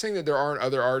wants. I'm not saying that there aren't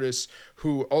other artists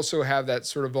who also have that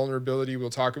sort of vulnerability, will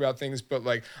talk about things, but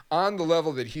like on the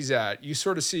level that he's at, you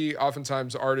sort of see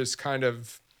oftentimes artists kind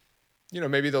of,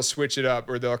 maybe they'll switch it up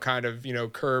or they'll kind of,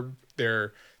 curb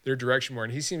their direction more.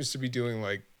 And he seems to be doing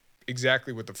like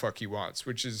exactly what the fuck he wants,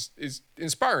 which is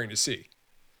inspiring to see.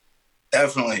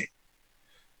 Definitely.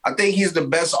 I think he's the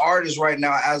best artist right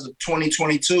now as of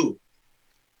 2022.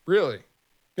 Really?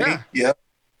 Yeah. Yeah.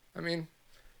 I mean,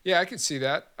 yeah, I could see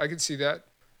that.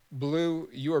 Blue,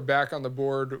 you are back on the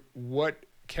board. What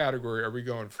category are we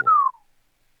going for?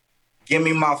 Give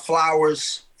me my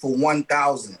flowers for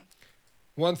 1,000.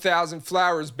 1,000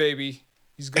 flowers, baby.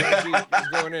 He's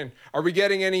going in. Are we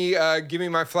getting any "Give Me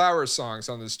My Flowers" songs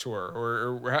on this tour,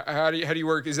 or how do you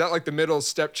work? Is that like the middle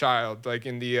stepchild, like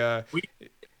in the? We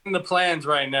in the plans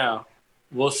right now.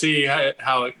 We'll see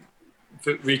how it. If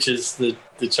it reaches the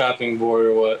chopping board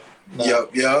or what. No.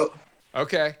 Yep.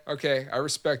 Okay. I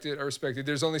respect it.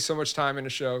 There's only so much time in a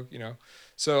show,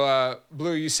 So,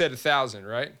 Blue, you said 1,000,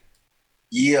 right?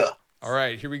 Yeah. All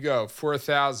right, here we go. For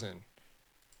 1,000.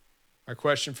 My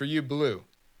question for you, Blue.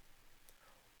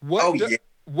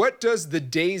 What does the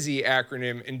DAISY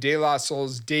acronym in De La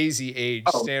Soul's Daisy Age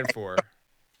stand for?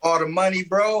 All the money,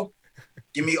 bro.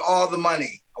 Give me all the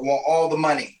money. I want all the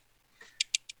money.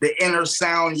 The inner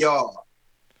sound, y'all.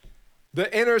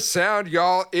 The inner sound,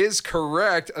 y'all, is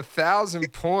correct.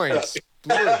 1,000 points.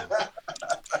 Blue.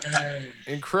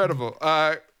 Incredible.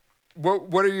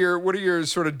 What are your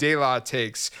sort of De La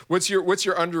takes? What's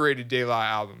your underrated De La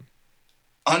album?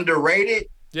 Underrated?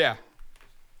 Yeah.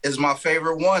 Is my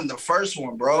favorite one. The first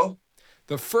one, bro.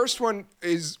 The first one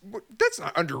that's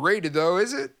not underrated though,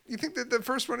 is it? You think that the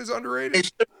first one is underrated?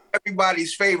 It's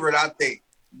everybody's favorite, I think.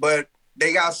 But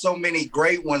they got so many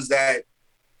great ones that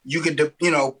you could,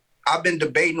 I've been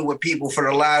debating with people for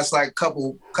the last like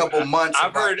couple months.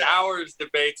 I've heard hours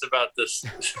debates about this.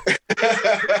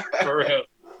 For real.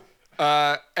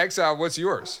 Exile, what's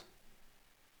yours?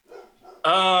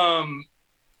 My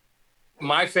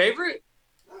favorite?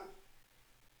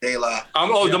 De La.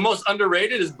 The most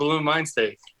underrated is Balloon Mind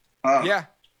State. Yeah,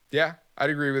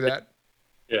 I'd agree with that.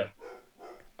 Yeah.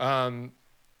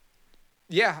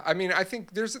 Yeah, I mean, I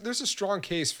think there's a strong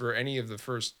case for any of the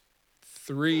first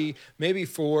 3, maybe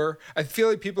 4. I feel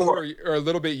like people who are a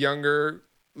little bit younger,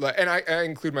 and I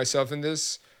include myself in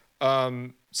this,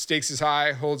 Stakes is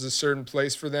High holds a certain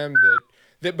place for them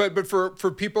but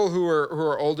for people who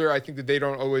are older, I think that they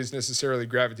don't always necessarily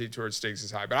gravitate towards Stakes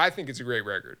is High. But I think it's a great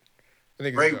record. I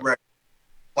think it's Great record.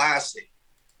 Classic.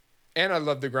 And I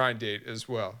love The Grind Date as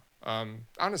well.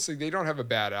 Honestly, they don't have a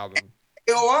bad album.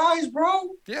 AOIs, bro.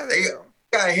 Yeah, they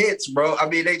got hits, bro. I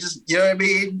mean, they just, you know what I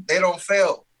mean? They don't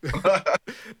fail.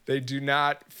 They do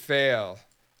not fail.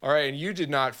 All right, and you did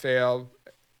not fail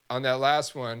on that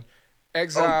last one.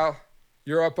 Exile,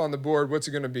 you're up on the board. What's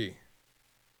it going to be?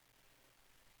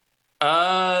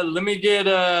 Let me get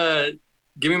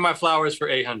Give Me My Flowers for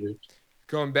 800.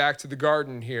 Going back to the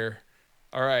garden here.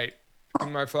 All right, Give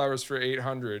Me My Flowers for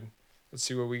 800. Let's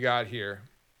see what we got here.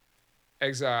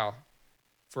 Exile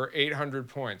for 800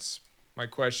 points. My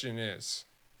question is,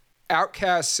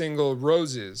 Outkast single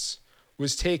Roses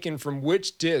was taken from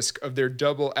which disc of their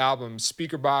double album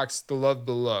Speakerboxxx The Love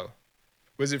Below?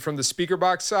 Was it from the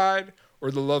Speakerboxxx side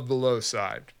or the Love Below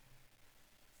side?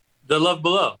 The Love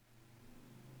Below.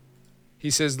 He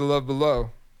says The Love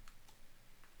Below.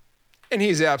 And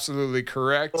he's absolutely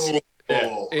correct.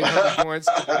 Oh. 800 points.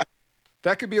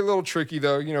 That could be a little tricky,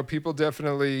 though. You know, people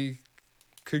definitely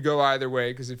could go either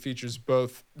way because it features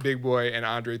both Big Boy and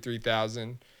Andre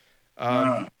 3000.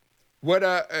 What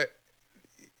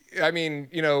I mean,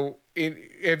 you know,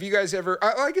 have you guys ever?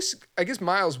 I guess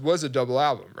Miles was a double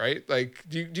album, right? Like,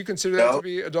 do you consider that to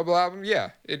be a double album? Yeah,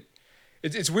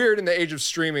 it's weird in the age of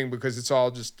streaming because it's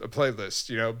all just a playlist,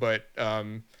 you know. But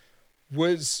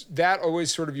was that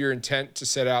always sort of your intent to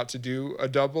set out to do a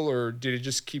double, or did it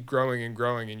just keep growing and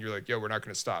growing, and you're like, yo, we're not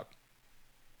going to stop?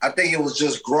 I think it was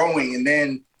just growing, and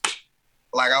then,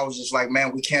 like, I was just like,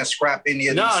 man, we can't scrap any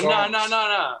of these songs.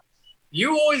 No.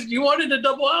 You wanted a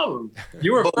double album.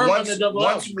 You were firm on the double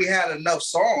album. Once we had enough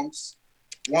songs,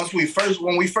 when we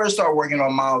first started working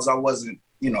on Miles, I wasn't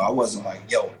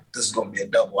like, yo, this is gonna be a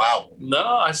double album.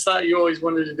 No, I thought you always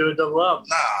wanted to do a double album.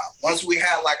 Nah, once we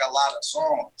had like a lot of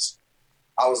songs,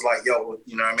 I was like, yo,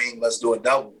 you know what I mean? Let's do a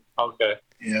double. Okay.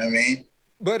 You know what I mean?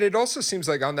 But it also seems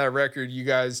like on that record, you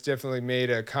guys definitely made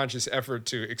a conscious effort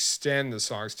to extend the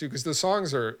songs too, because the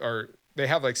songs are they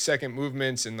have like second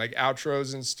movements and like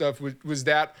outros and stuff. Was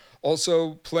that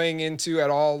also playing into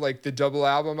at all like the double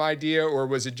album idea, or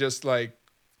was it just like?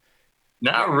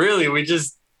 Not really. We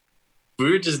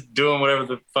were just doing whatever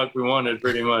the fuck we wanted,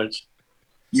 pretty much.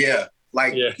 Yeah,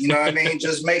 you know what I mean?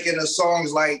 Just making the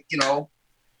songs like, you know,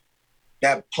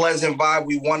 that pleasant vibe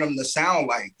we want them to sound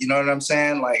like. You know what I'm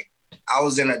saying? Like,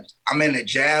 I'm into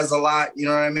jazz a lot, you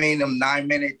know what I mean? Them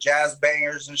 9-minute jazz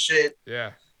bangers and shit.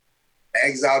 Yeah.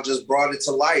 Exile just brought it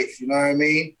to life, you know what I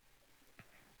mean?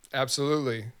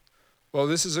 Absolutely. Well,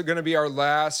 this is going to be our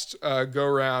last go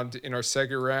round in our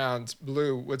second round.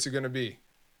 Blue, what's it going to be?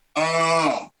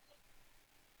 I'm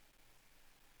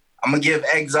going to give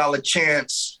Exile a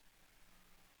chance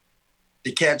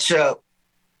to catch up.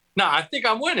 No, I think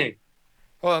I'm winning.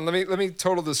 Hold on, let me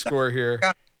total the score here.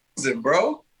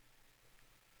 Bro.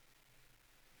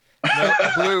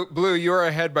 No, Blue, you're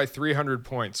ahead by 300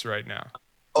 points right now.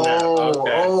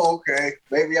 Okay.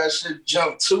 Maybe I should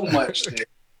jump too much there.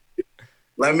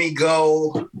 Let me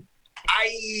go.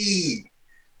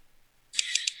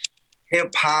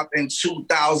 Hip hop in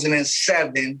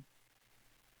 2007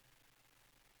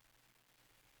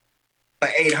 for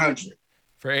 800.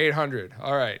 For 800.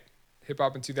 All right. Hip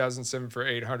hop in 2007 for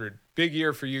 800. Big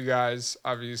year for you guys,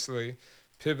 obviously.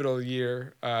 Pivotal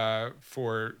year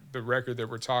for the record that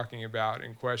we're talking about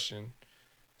in question.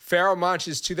 Pharoah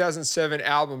Monch's 2007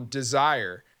 album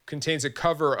Desire contains a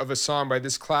cover of a song by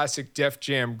this classic Def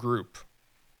Jam group.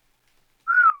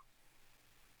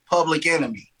 Public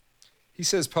Enemy. He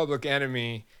says Public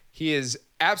Enemy. He is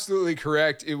absolutely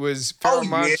correct. It was Pharoah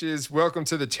Monch's Welcome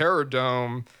to the Terror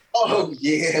Dome. Oh,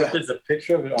 yeah. There's a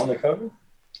picture of it on the cover?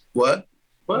 What?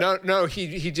 No,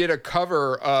 he did a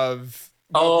cover of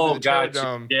Welcome to the Terror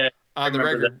Dome on the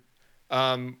record,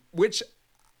 which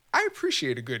I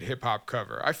appreciate a good hip hop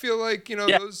cover. I feel like, you know,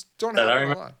 those don't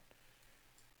happen a lot.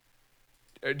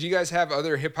 Do you guys have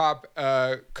other hip hop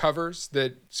covers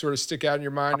that sort of stick out in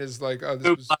your mind as like, oh,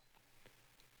 this was...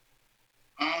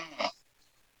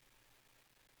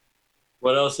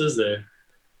 What else is there?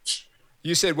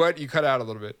 You said what? You cut out a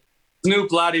little bit.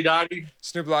 Snoop Lottie Dottie.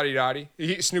 Snoop Lottie Dottie.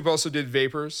 Snoop also did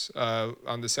Vapors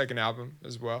on the second album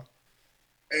as well.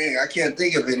 Hey, I can't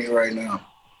think of any right now.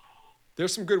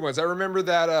 There's some good ones. I remember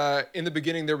that in the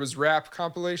beginning there was Rap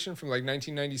compilation from like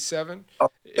 1997.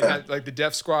 It had like the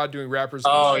Def Squad doing rappers.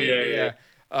 Oh, yeah.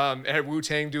 It had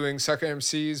Wu-Tang doing Sucker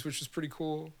MCs, which was pretty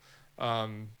cool.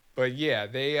 But yeah,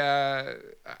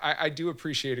 I do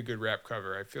appreciate a good rap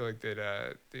cover. I feel like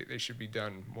that they should be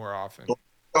done more often.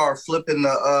 Start flipping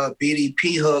the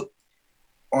BDP hook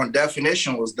on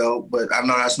Definition was dope, but I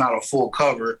know that's not a full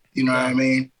cover. You know what I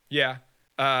mean? Yeah.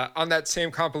 On that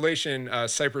same compilation,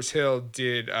 Cypress Hill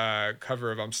did a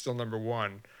cover of "I'm Still Number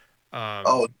One,"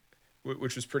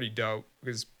 which was pretty dope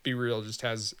because Be Real just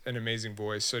has an amazing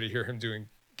voice. So to hear him doing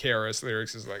KRS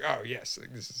lyrics is like, oh yes,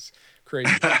 like, this is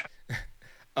crazy.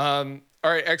 All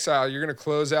right, Exile, you're gonna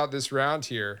close out this round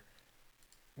here.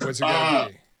 What's it gonna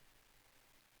be?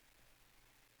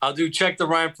 I'll do Check the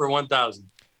Rhyme for 1,000.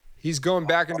 He's going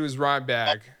back into his rhyme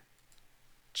bag.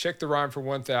 Check the rhyme for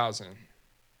 1,000.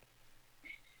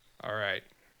 All right.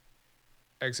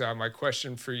 Exile, my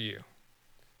question for you.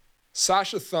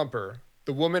 Sasha Thumper,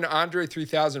 the woman Andre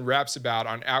 3000 raps about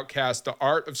on Outkast, The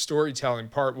Art of Storytelling,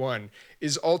 Part 1,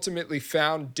 is ultimately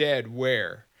found dead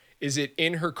where? Is it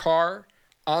in her car,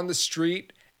 on the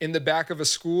street, in the back of a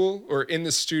school, or in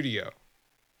the studio?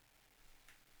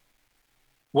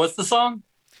 What's the song?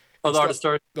 Oh, The Art of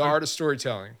Storytelling. The Art of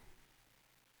Storytelling.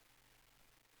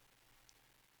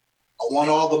 I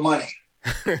want all the money.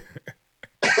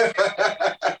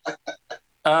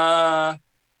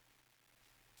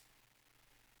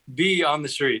 B, on the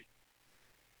street.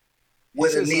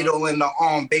 With a needle in the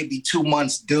arm, baby, 2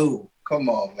 months due. Come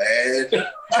on, man.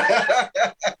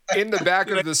 In the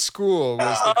back of the school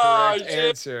was the correct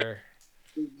answer.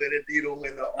 With a needle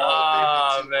in the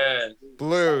arm, baby, man.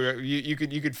 Blue, you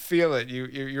could feel it.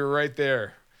 You're right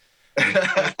there.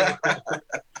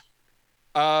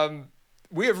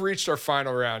 We have reached our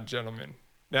final round, gentlemen.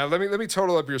 Now let me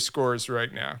total up your scores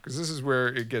right now because this is where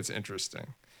it gets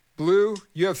interesting. Blue,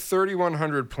 you have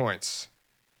 3,100 points.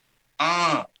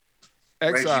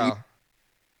 Exile,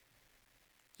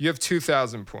 you have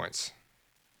 2,000 points.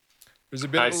 There's a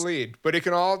bit of a lead, but it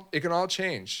can all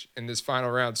change in this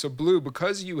final round. So Blue,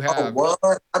 because you have what?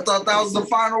 I thought that was the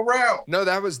final round. No,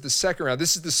 that was the second round.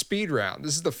 This is the speed round.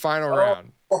 This is the final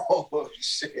round. Oh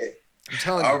shit. I'm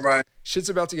telling you. All right. Shit's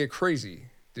about to get crazy,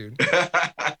 dude.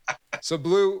 So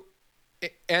Blue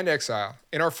and Exile,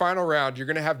 in our final round, you're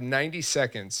going to have 90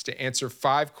 seconds to answer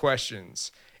 5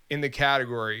 questions in the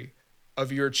category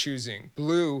of your choosing.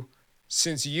 Blue,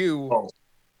 since you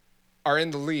are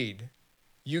in the lead,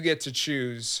 you get to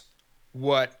choose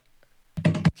what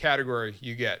category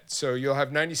you get. So you'll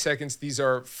have 90 seconds. These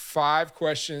are 5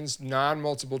 questions,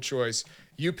 non-multiple choice.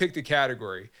 You pick the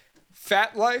category.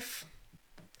 Fat life,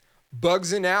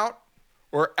 bugs and out,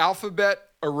 or alphabet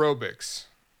aerobics?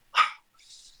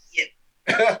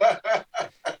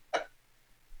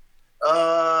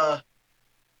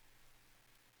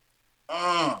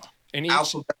 And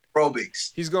alphabet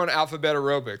aerobics. He's going alphabet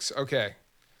aerobics. Okay.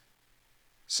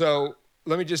 So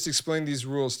let me just explain these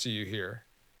rules to you here.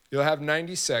 You'll have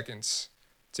 90 seconds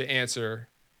to answer.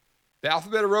 The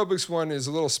alphabet aerobics one is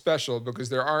a little special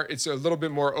because it's a little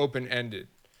bit more open-ended.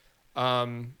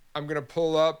 I'm going to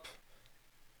pull up,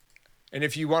 and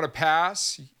if you want to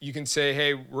pass, you can say,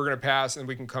 hey, we're going to pass, and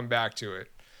we can come back to it.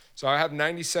 So I have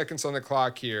 90 seconds on the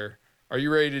clock here. Are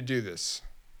you ready to do this?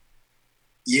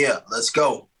 Yeah, let's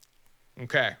go.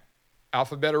 Okay.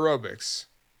 Alphabet aerobics.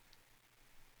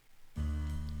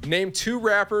 Name 2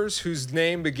 rappers whose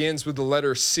name begins with the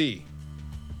letter C.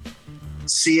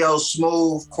 CL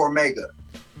Smooth, Cormega.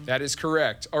 That is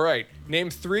correct. All right. Name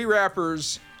 3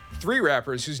 rappers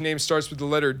whose name starts with the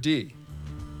letter D.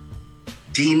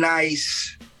 D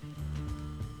Nice.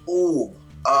 Ooh.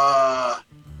 Oh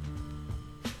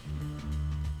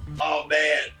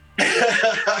man.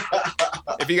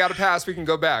 If you got to pass, we can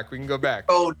go back.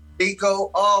 Oh,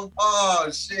 Nico. Oh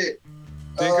shit.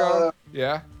 Nico?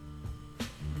 Yeah.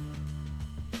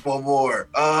 One more.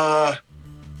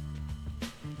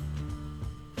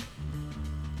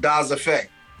 Daz Effect.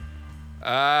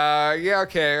 Yeah,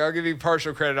 okay. I'll give you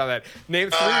partial credit on that. Name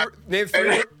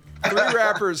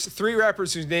three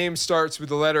rappers whose name starts with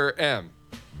the letter M.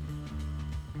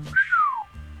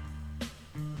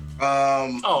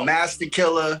 Master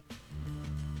Killer.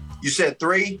 You said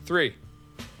 3? 3.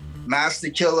 Master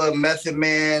Killer, Method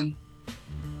Man.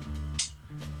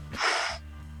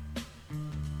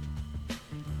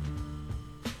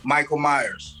 Michael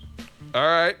Myers. All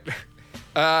right.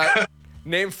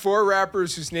 Name 4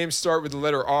 rappers whose names start with the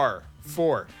letter R.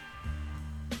 4.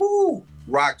 Woo.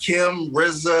 Rakim,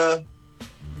 RZA,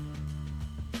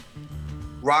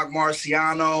 Rock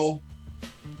Marciano.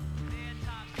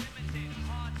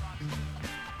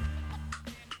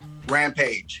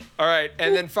 Rampage. All right,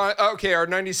 and then okay, our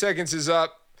 90 seconds is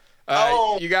up.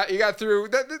 You got through.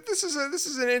 This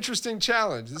is an interesting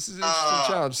challenge.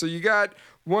 So you got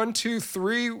 1, 2,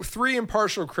 3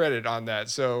 impartial credit on that.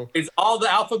 So is all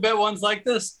the alphabet ones like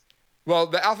this? Well,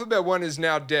 the alphabet one is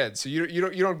now dead, so you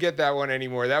don't get that one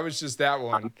anymore. That was just that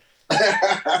one.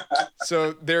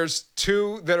 So there's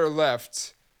 2 that are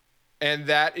left, and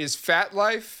that is Fat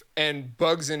Life and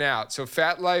Bugsing Out. So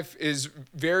Fat Life is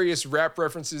various rap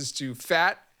references to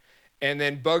fat, and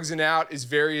then Bugsing Out is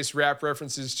various rap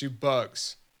references to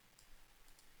bugs.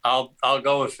 I'll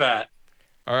go with fat.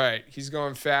 All right, he's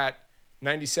going fat.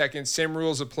 90 seconds. Same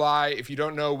rules apply. If you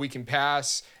don't know, we can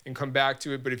pass and come back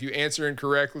to it. But if you answer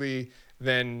incorrectly,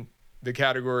 then the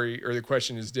category or the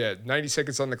question is dead. 90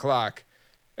 seconds on the clock.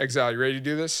 Exile, you ready to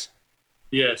do this?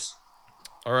 Yes.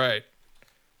 All right.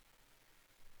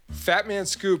 Fat Man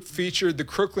Scoop featured the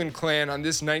Crooklyn Clan on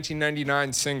this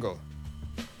 1999 single.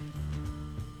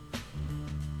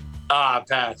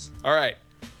 Pass. All right.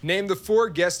 Name the 4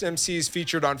 guest MCs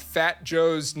featured on Fat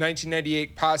Joe's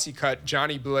 1998 posse cut,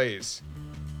 Johnny Blaze.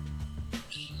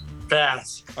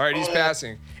 Pass. All right, he's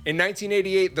passing. In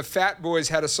 1988, the Fat Boys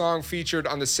had a song featured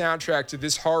on the soundtrack to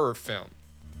this horror film.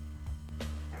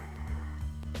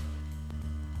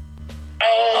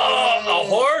 A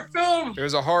horror film? It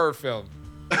was a horror film.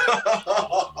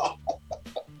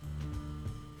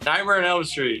 Nightmare on Elm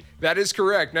Street. That is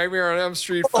correct. Nightmare on Elm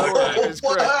Street 4 is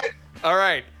correct. All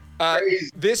right.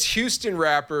 This Houston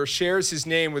rapper shares his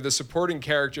name with a supporting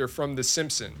character from The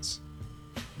Simpsons.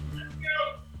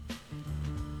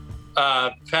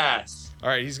 Pass. All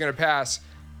right, he's going to pass.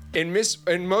 In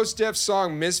Mos Def's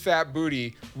song Miss Fat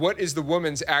Booty, what is the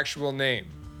woman's actual name?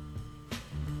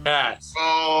 Pass. Oh.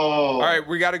 All right,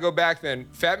 we got to go back then.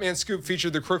 Fat Man Scoop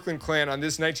featured the Crooklyn Clan on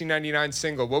this 1999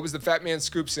 single. What was the Fat Man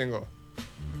Scoop single?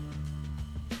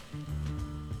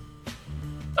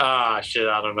 Shit,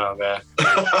 I don't know, man.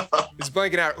 He's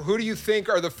blanking out. Who do you think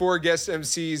are the 4 guest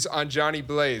MCs on Johnny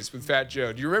Blaze with Fat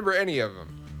Joe? Do you remember any of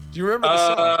them? Do you remember the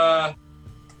song?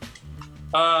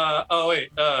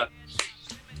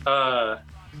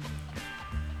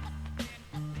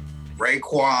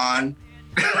 Raekwon.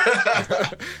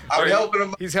 I'm helping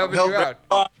him. He's helping you out.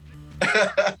 All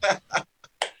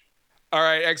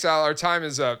right, Exile, our time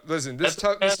is up. Listen, this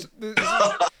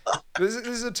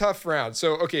is a tough round.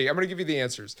 So, okay, I'm going to give you the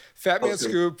answers. Fat Man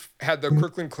Scoop had the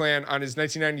Crooklyn Clan on his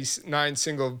 1999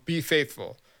 single, Be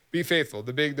Faithful. Be Faithful,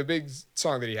 the big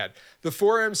song that he had. The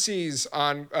 4 MCs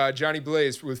on Johnny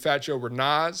Blaze with Fat Joe were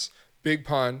Nas, Big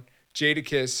Pun,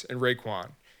 Jadakiss, and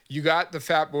Raekwon. You got the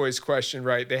Fat Boys question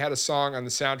right. They had a song on the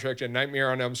soundtrack to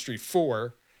Nightmare on Elm Street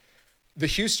 4. The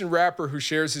Houston rapper who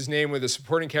shares his name with a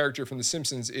supporting character from The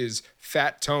Simpsons is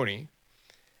Fat Tony.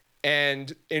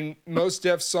 And in Mos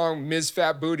Def's song Ms.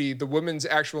 Fat Booty, the woman's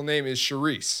actual name is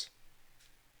Charisse.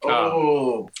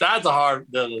 Oh, that's a hard.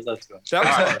 That's good.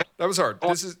 That was hard.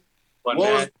 This is what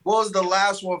was the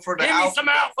last one for the Give me some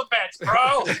alphabets,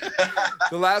 bro.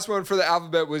 the last one for the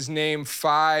alphabet was name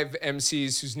 5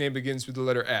 MCs whose name begins with the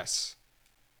letter S.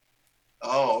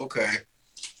 Oh, okay.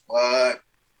 What?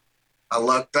 I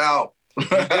lucked out.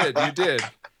 You did.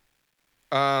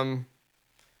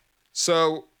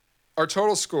 So our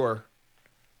total score.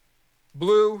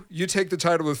 Blue, you take the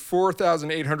title with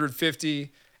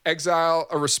 4,850. Exile,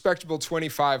 a respectable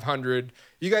 2,500.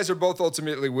 You guys are both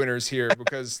ultimately winners here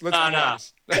because let's be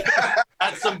honest.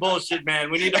 That's some bullshit, man.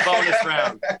 We need a bonus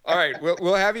round. All right,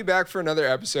 we'll have you back for another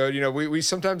episode. You know, we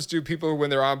sometimes do people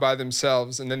when they're on by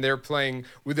themselves and then they're playing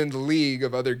within the league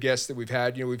of other guests that we've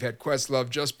had. You know, we've had Questlove,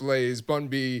 Just Blaze, Bun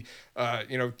B,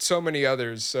 so many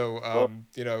others. So,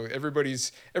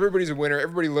 everybody's a winner.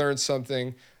 Everybody learns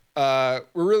something. We're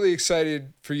really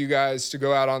excited for you guys to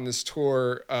go out on this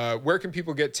tour. Where can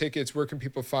people get tickets? Where can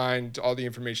people find all the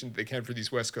information that they can for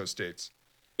these West Coast dates?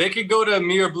 They could go to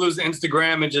me or Blue's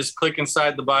Instagram and just click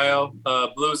inside the bio.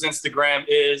 Blue's Instagram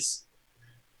is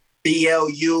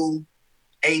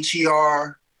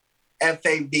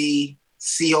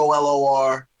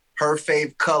BLUHERFABCOLOR, her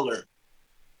fave color.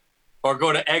 Or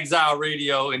go to Exile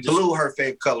Radio and just Blue her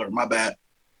fave color, my bad.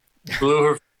 Blue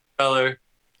her fave color.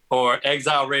 Or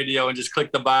Exile Radio and just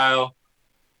click the bio.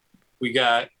 We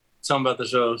got something about the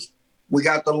shows. We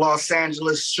got the Los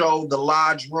Angeles show, the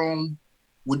Lodge Room.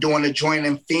 We're doing a joint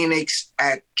in Phoenix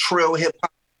at Trill Hip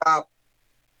Hop.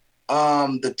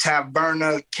 The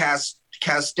Taverna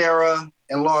Castera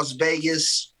in Las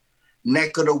Vegas.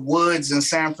 Neck of the Woods in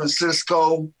San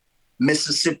Francisco.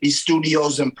 Mississippi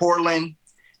Studios in Portland.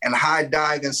 And High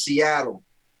Dive in Seattle.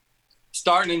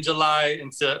 Starting in July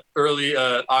into early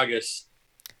August.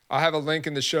 I'll have a link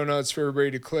in the show notes for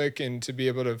everybody to click and to be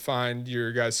able to find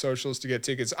your guys' socials to get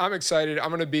tickets. I'm excited. I'm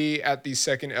going to be at the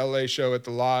second LA show at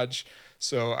the Lodge.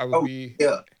 So I will be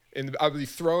I'll be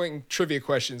throwing trivia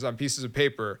questions on pieces of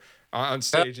paper on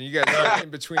stage, and you guys in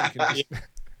between can just.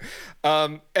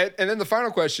 And then the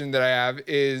final question that I have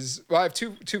is, well, I have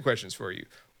two questions for you.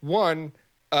 One,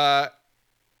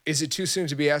 is it too soon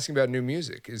to be asking about new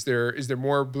music? Is there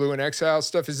more Blue and Exile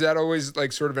stuff? Is that always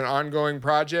like sort of an ongoing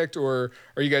project, or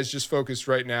are you guys just focused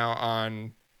right now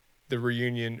on the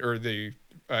reunion or the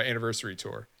anniversary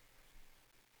tour?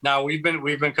 No, we've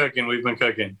been cooking.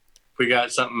 We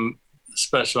got something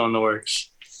special in the works.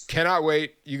 Cannot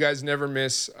wait. You guys never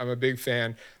miss. I'm a big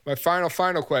fan. My final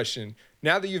question.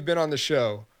 Now that you've been on the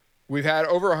show, we've had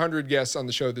over 100 guests on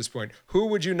the show at this point. Who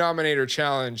would you nominate or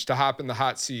challenge to hop in the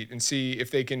hot seat and see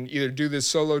if they can either do this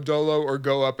solo dolo or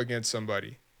go up against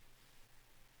somebody?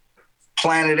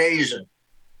 Planet Asia.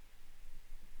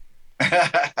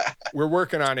 We're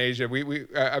working on Asia.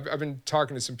 I've been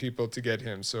talking to some people to get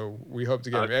him, so we hope to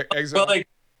get him. Exile.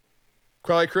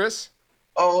 Quelly Chris?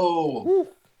 Oh. Woo.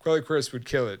 Quelly Chris would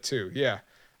kill it too. Yeah.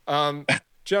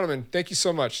 Gentlemen, thank you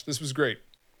so much. This was great.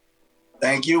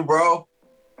 Thank you, bro.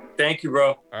 Thank you,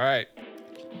 bro. All right.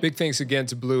 Big thanks again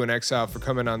to Blue and Exile for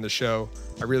coming on the show.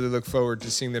 I really look forward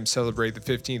to seeing them celebrate the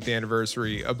 15th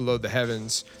anniversary of Below the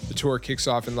Heavens. The tour kicks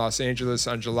off in Los Angeles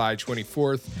on July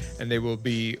 24th, and they will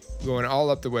be going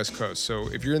all up the West Coast. So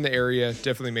if you're in the area,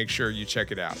 definitely make sure you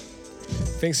check it out.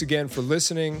 Thanks again for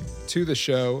listening to the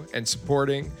show and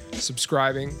supporting,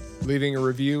 subscribing, leaving a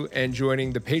review, and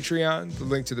joining the Patreon. The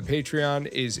link to the Patreon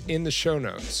is in the show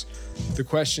notes. The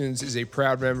Questions is a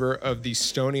proud member of the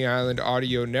Stony Island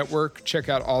Audio Network. Check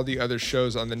out all the other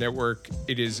shows on the network.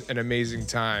 It is an amazing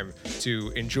time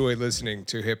to enjoy listening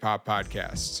to hip-hop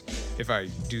podcasts, if I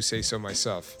do say so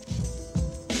myself.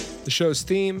 The show's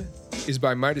theme is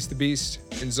by Midas the Beast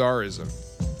and Czarism.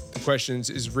 The Questions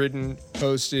is written,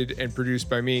 hosted, and produced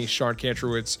by me, Sean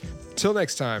Kantrowitz. Till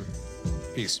next time,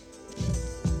 peace.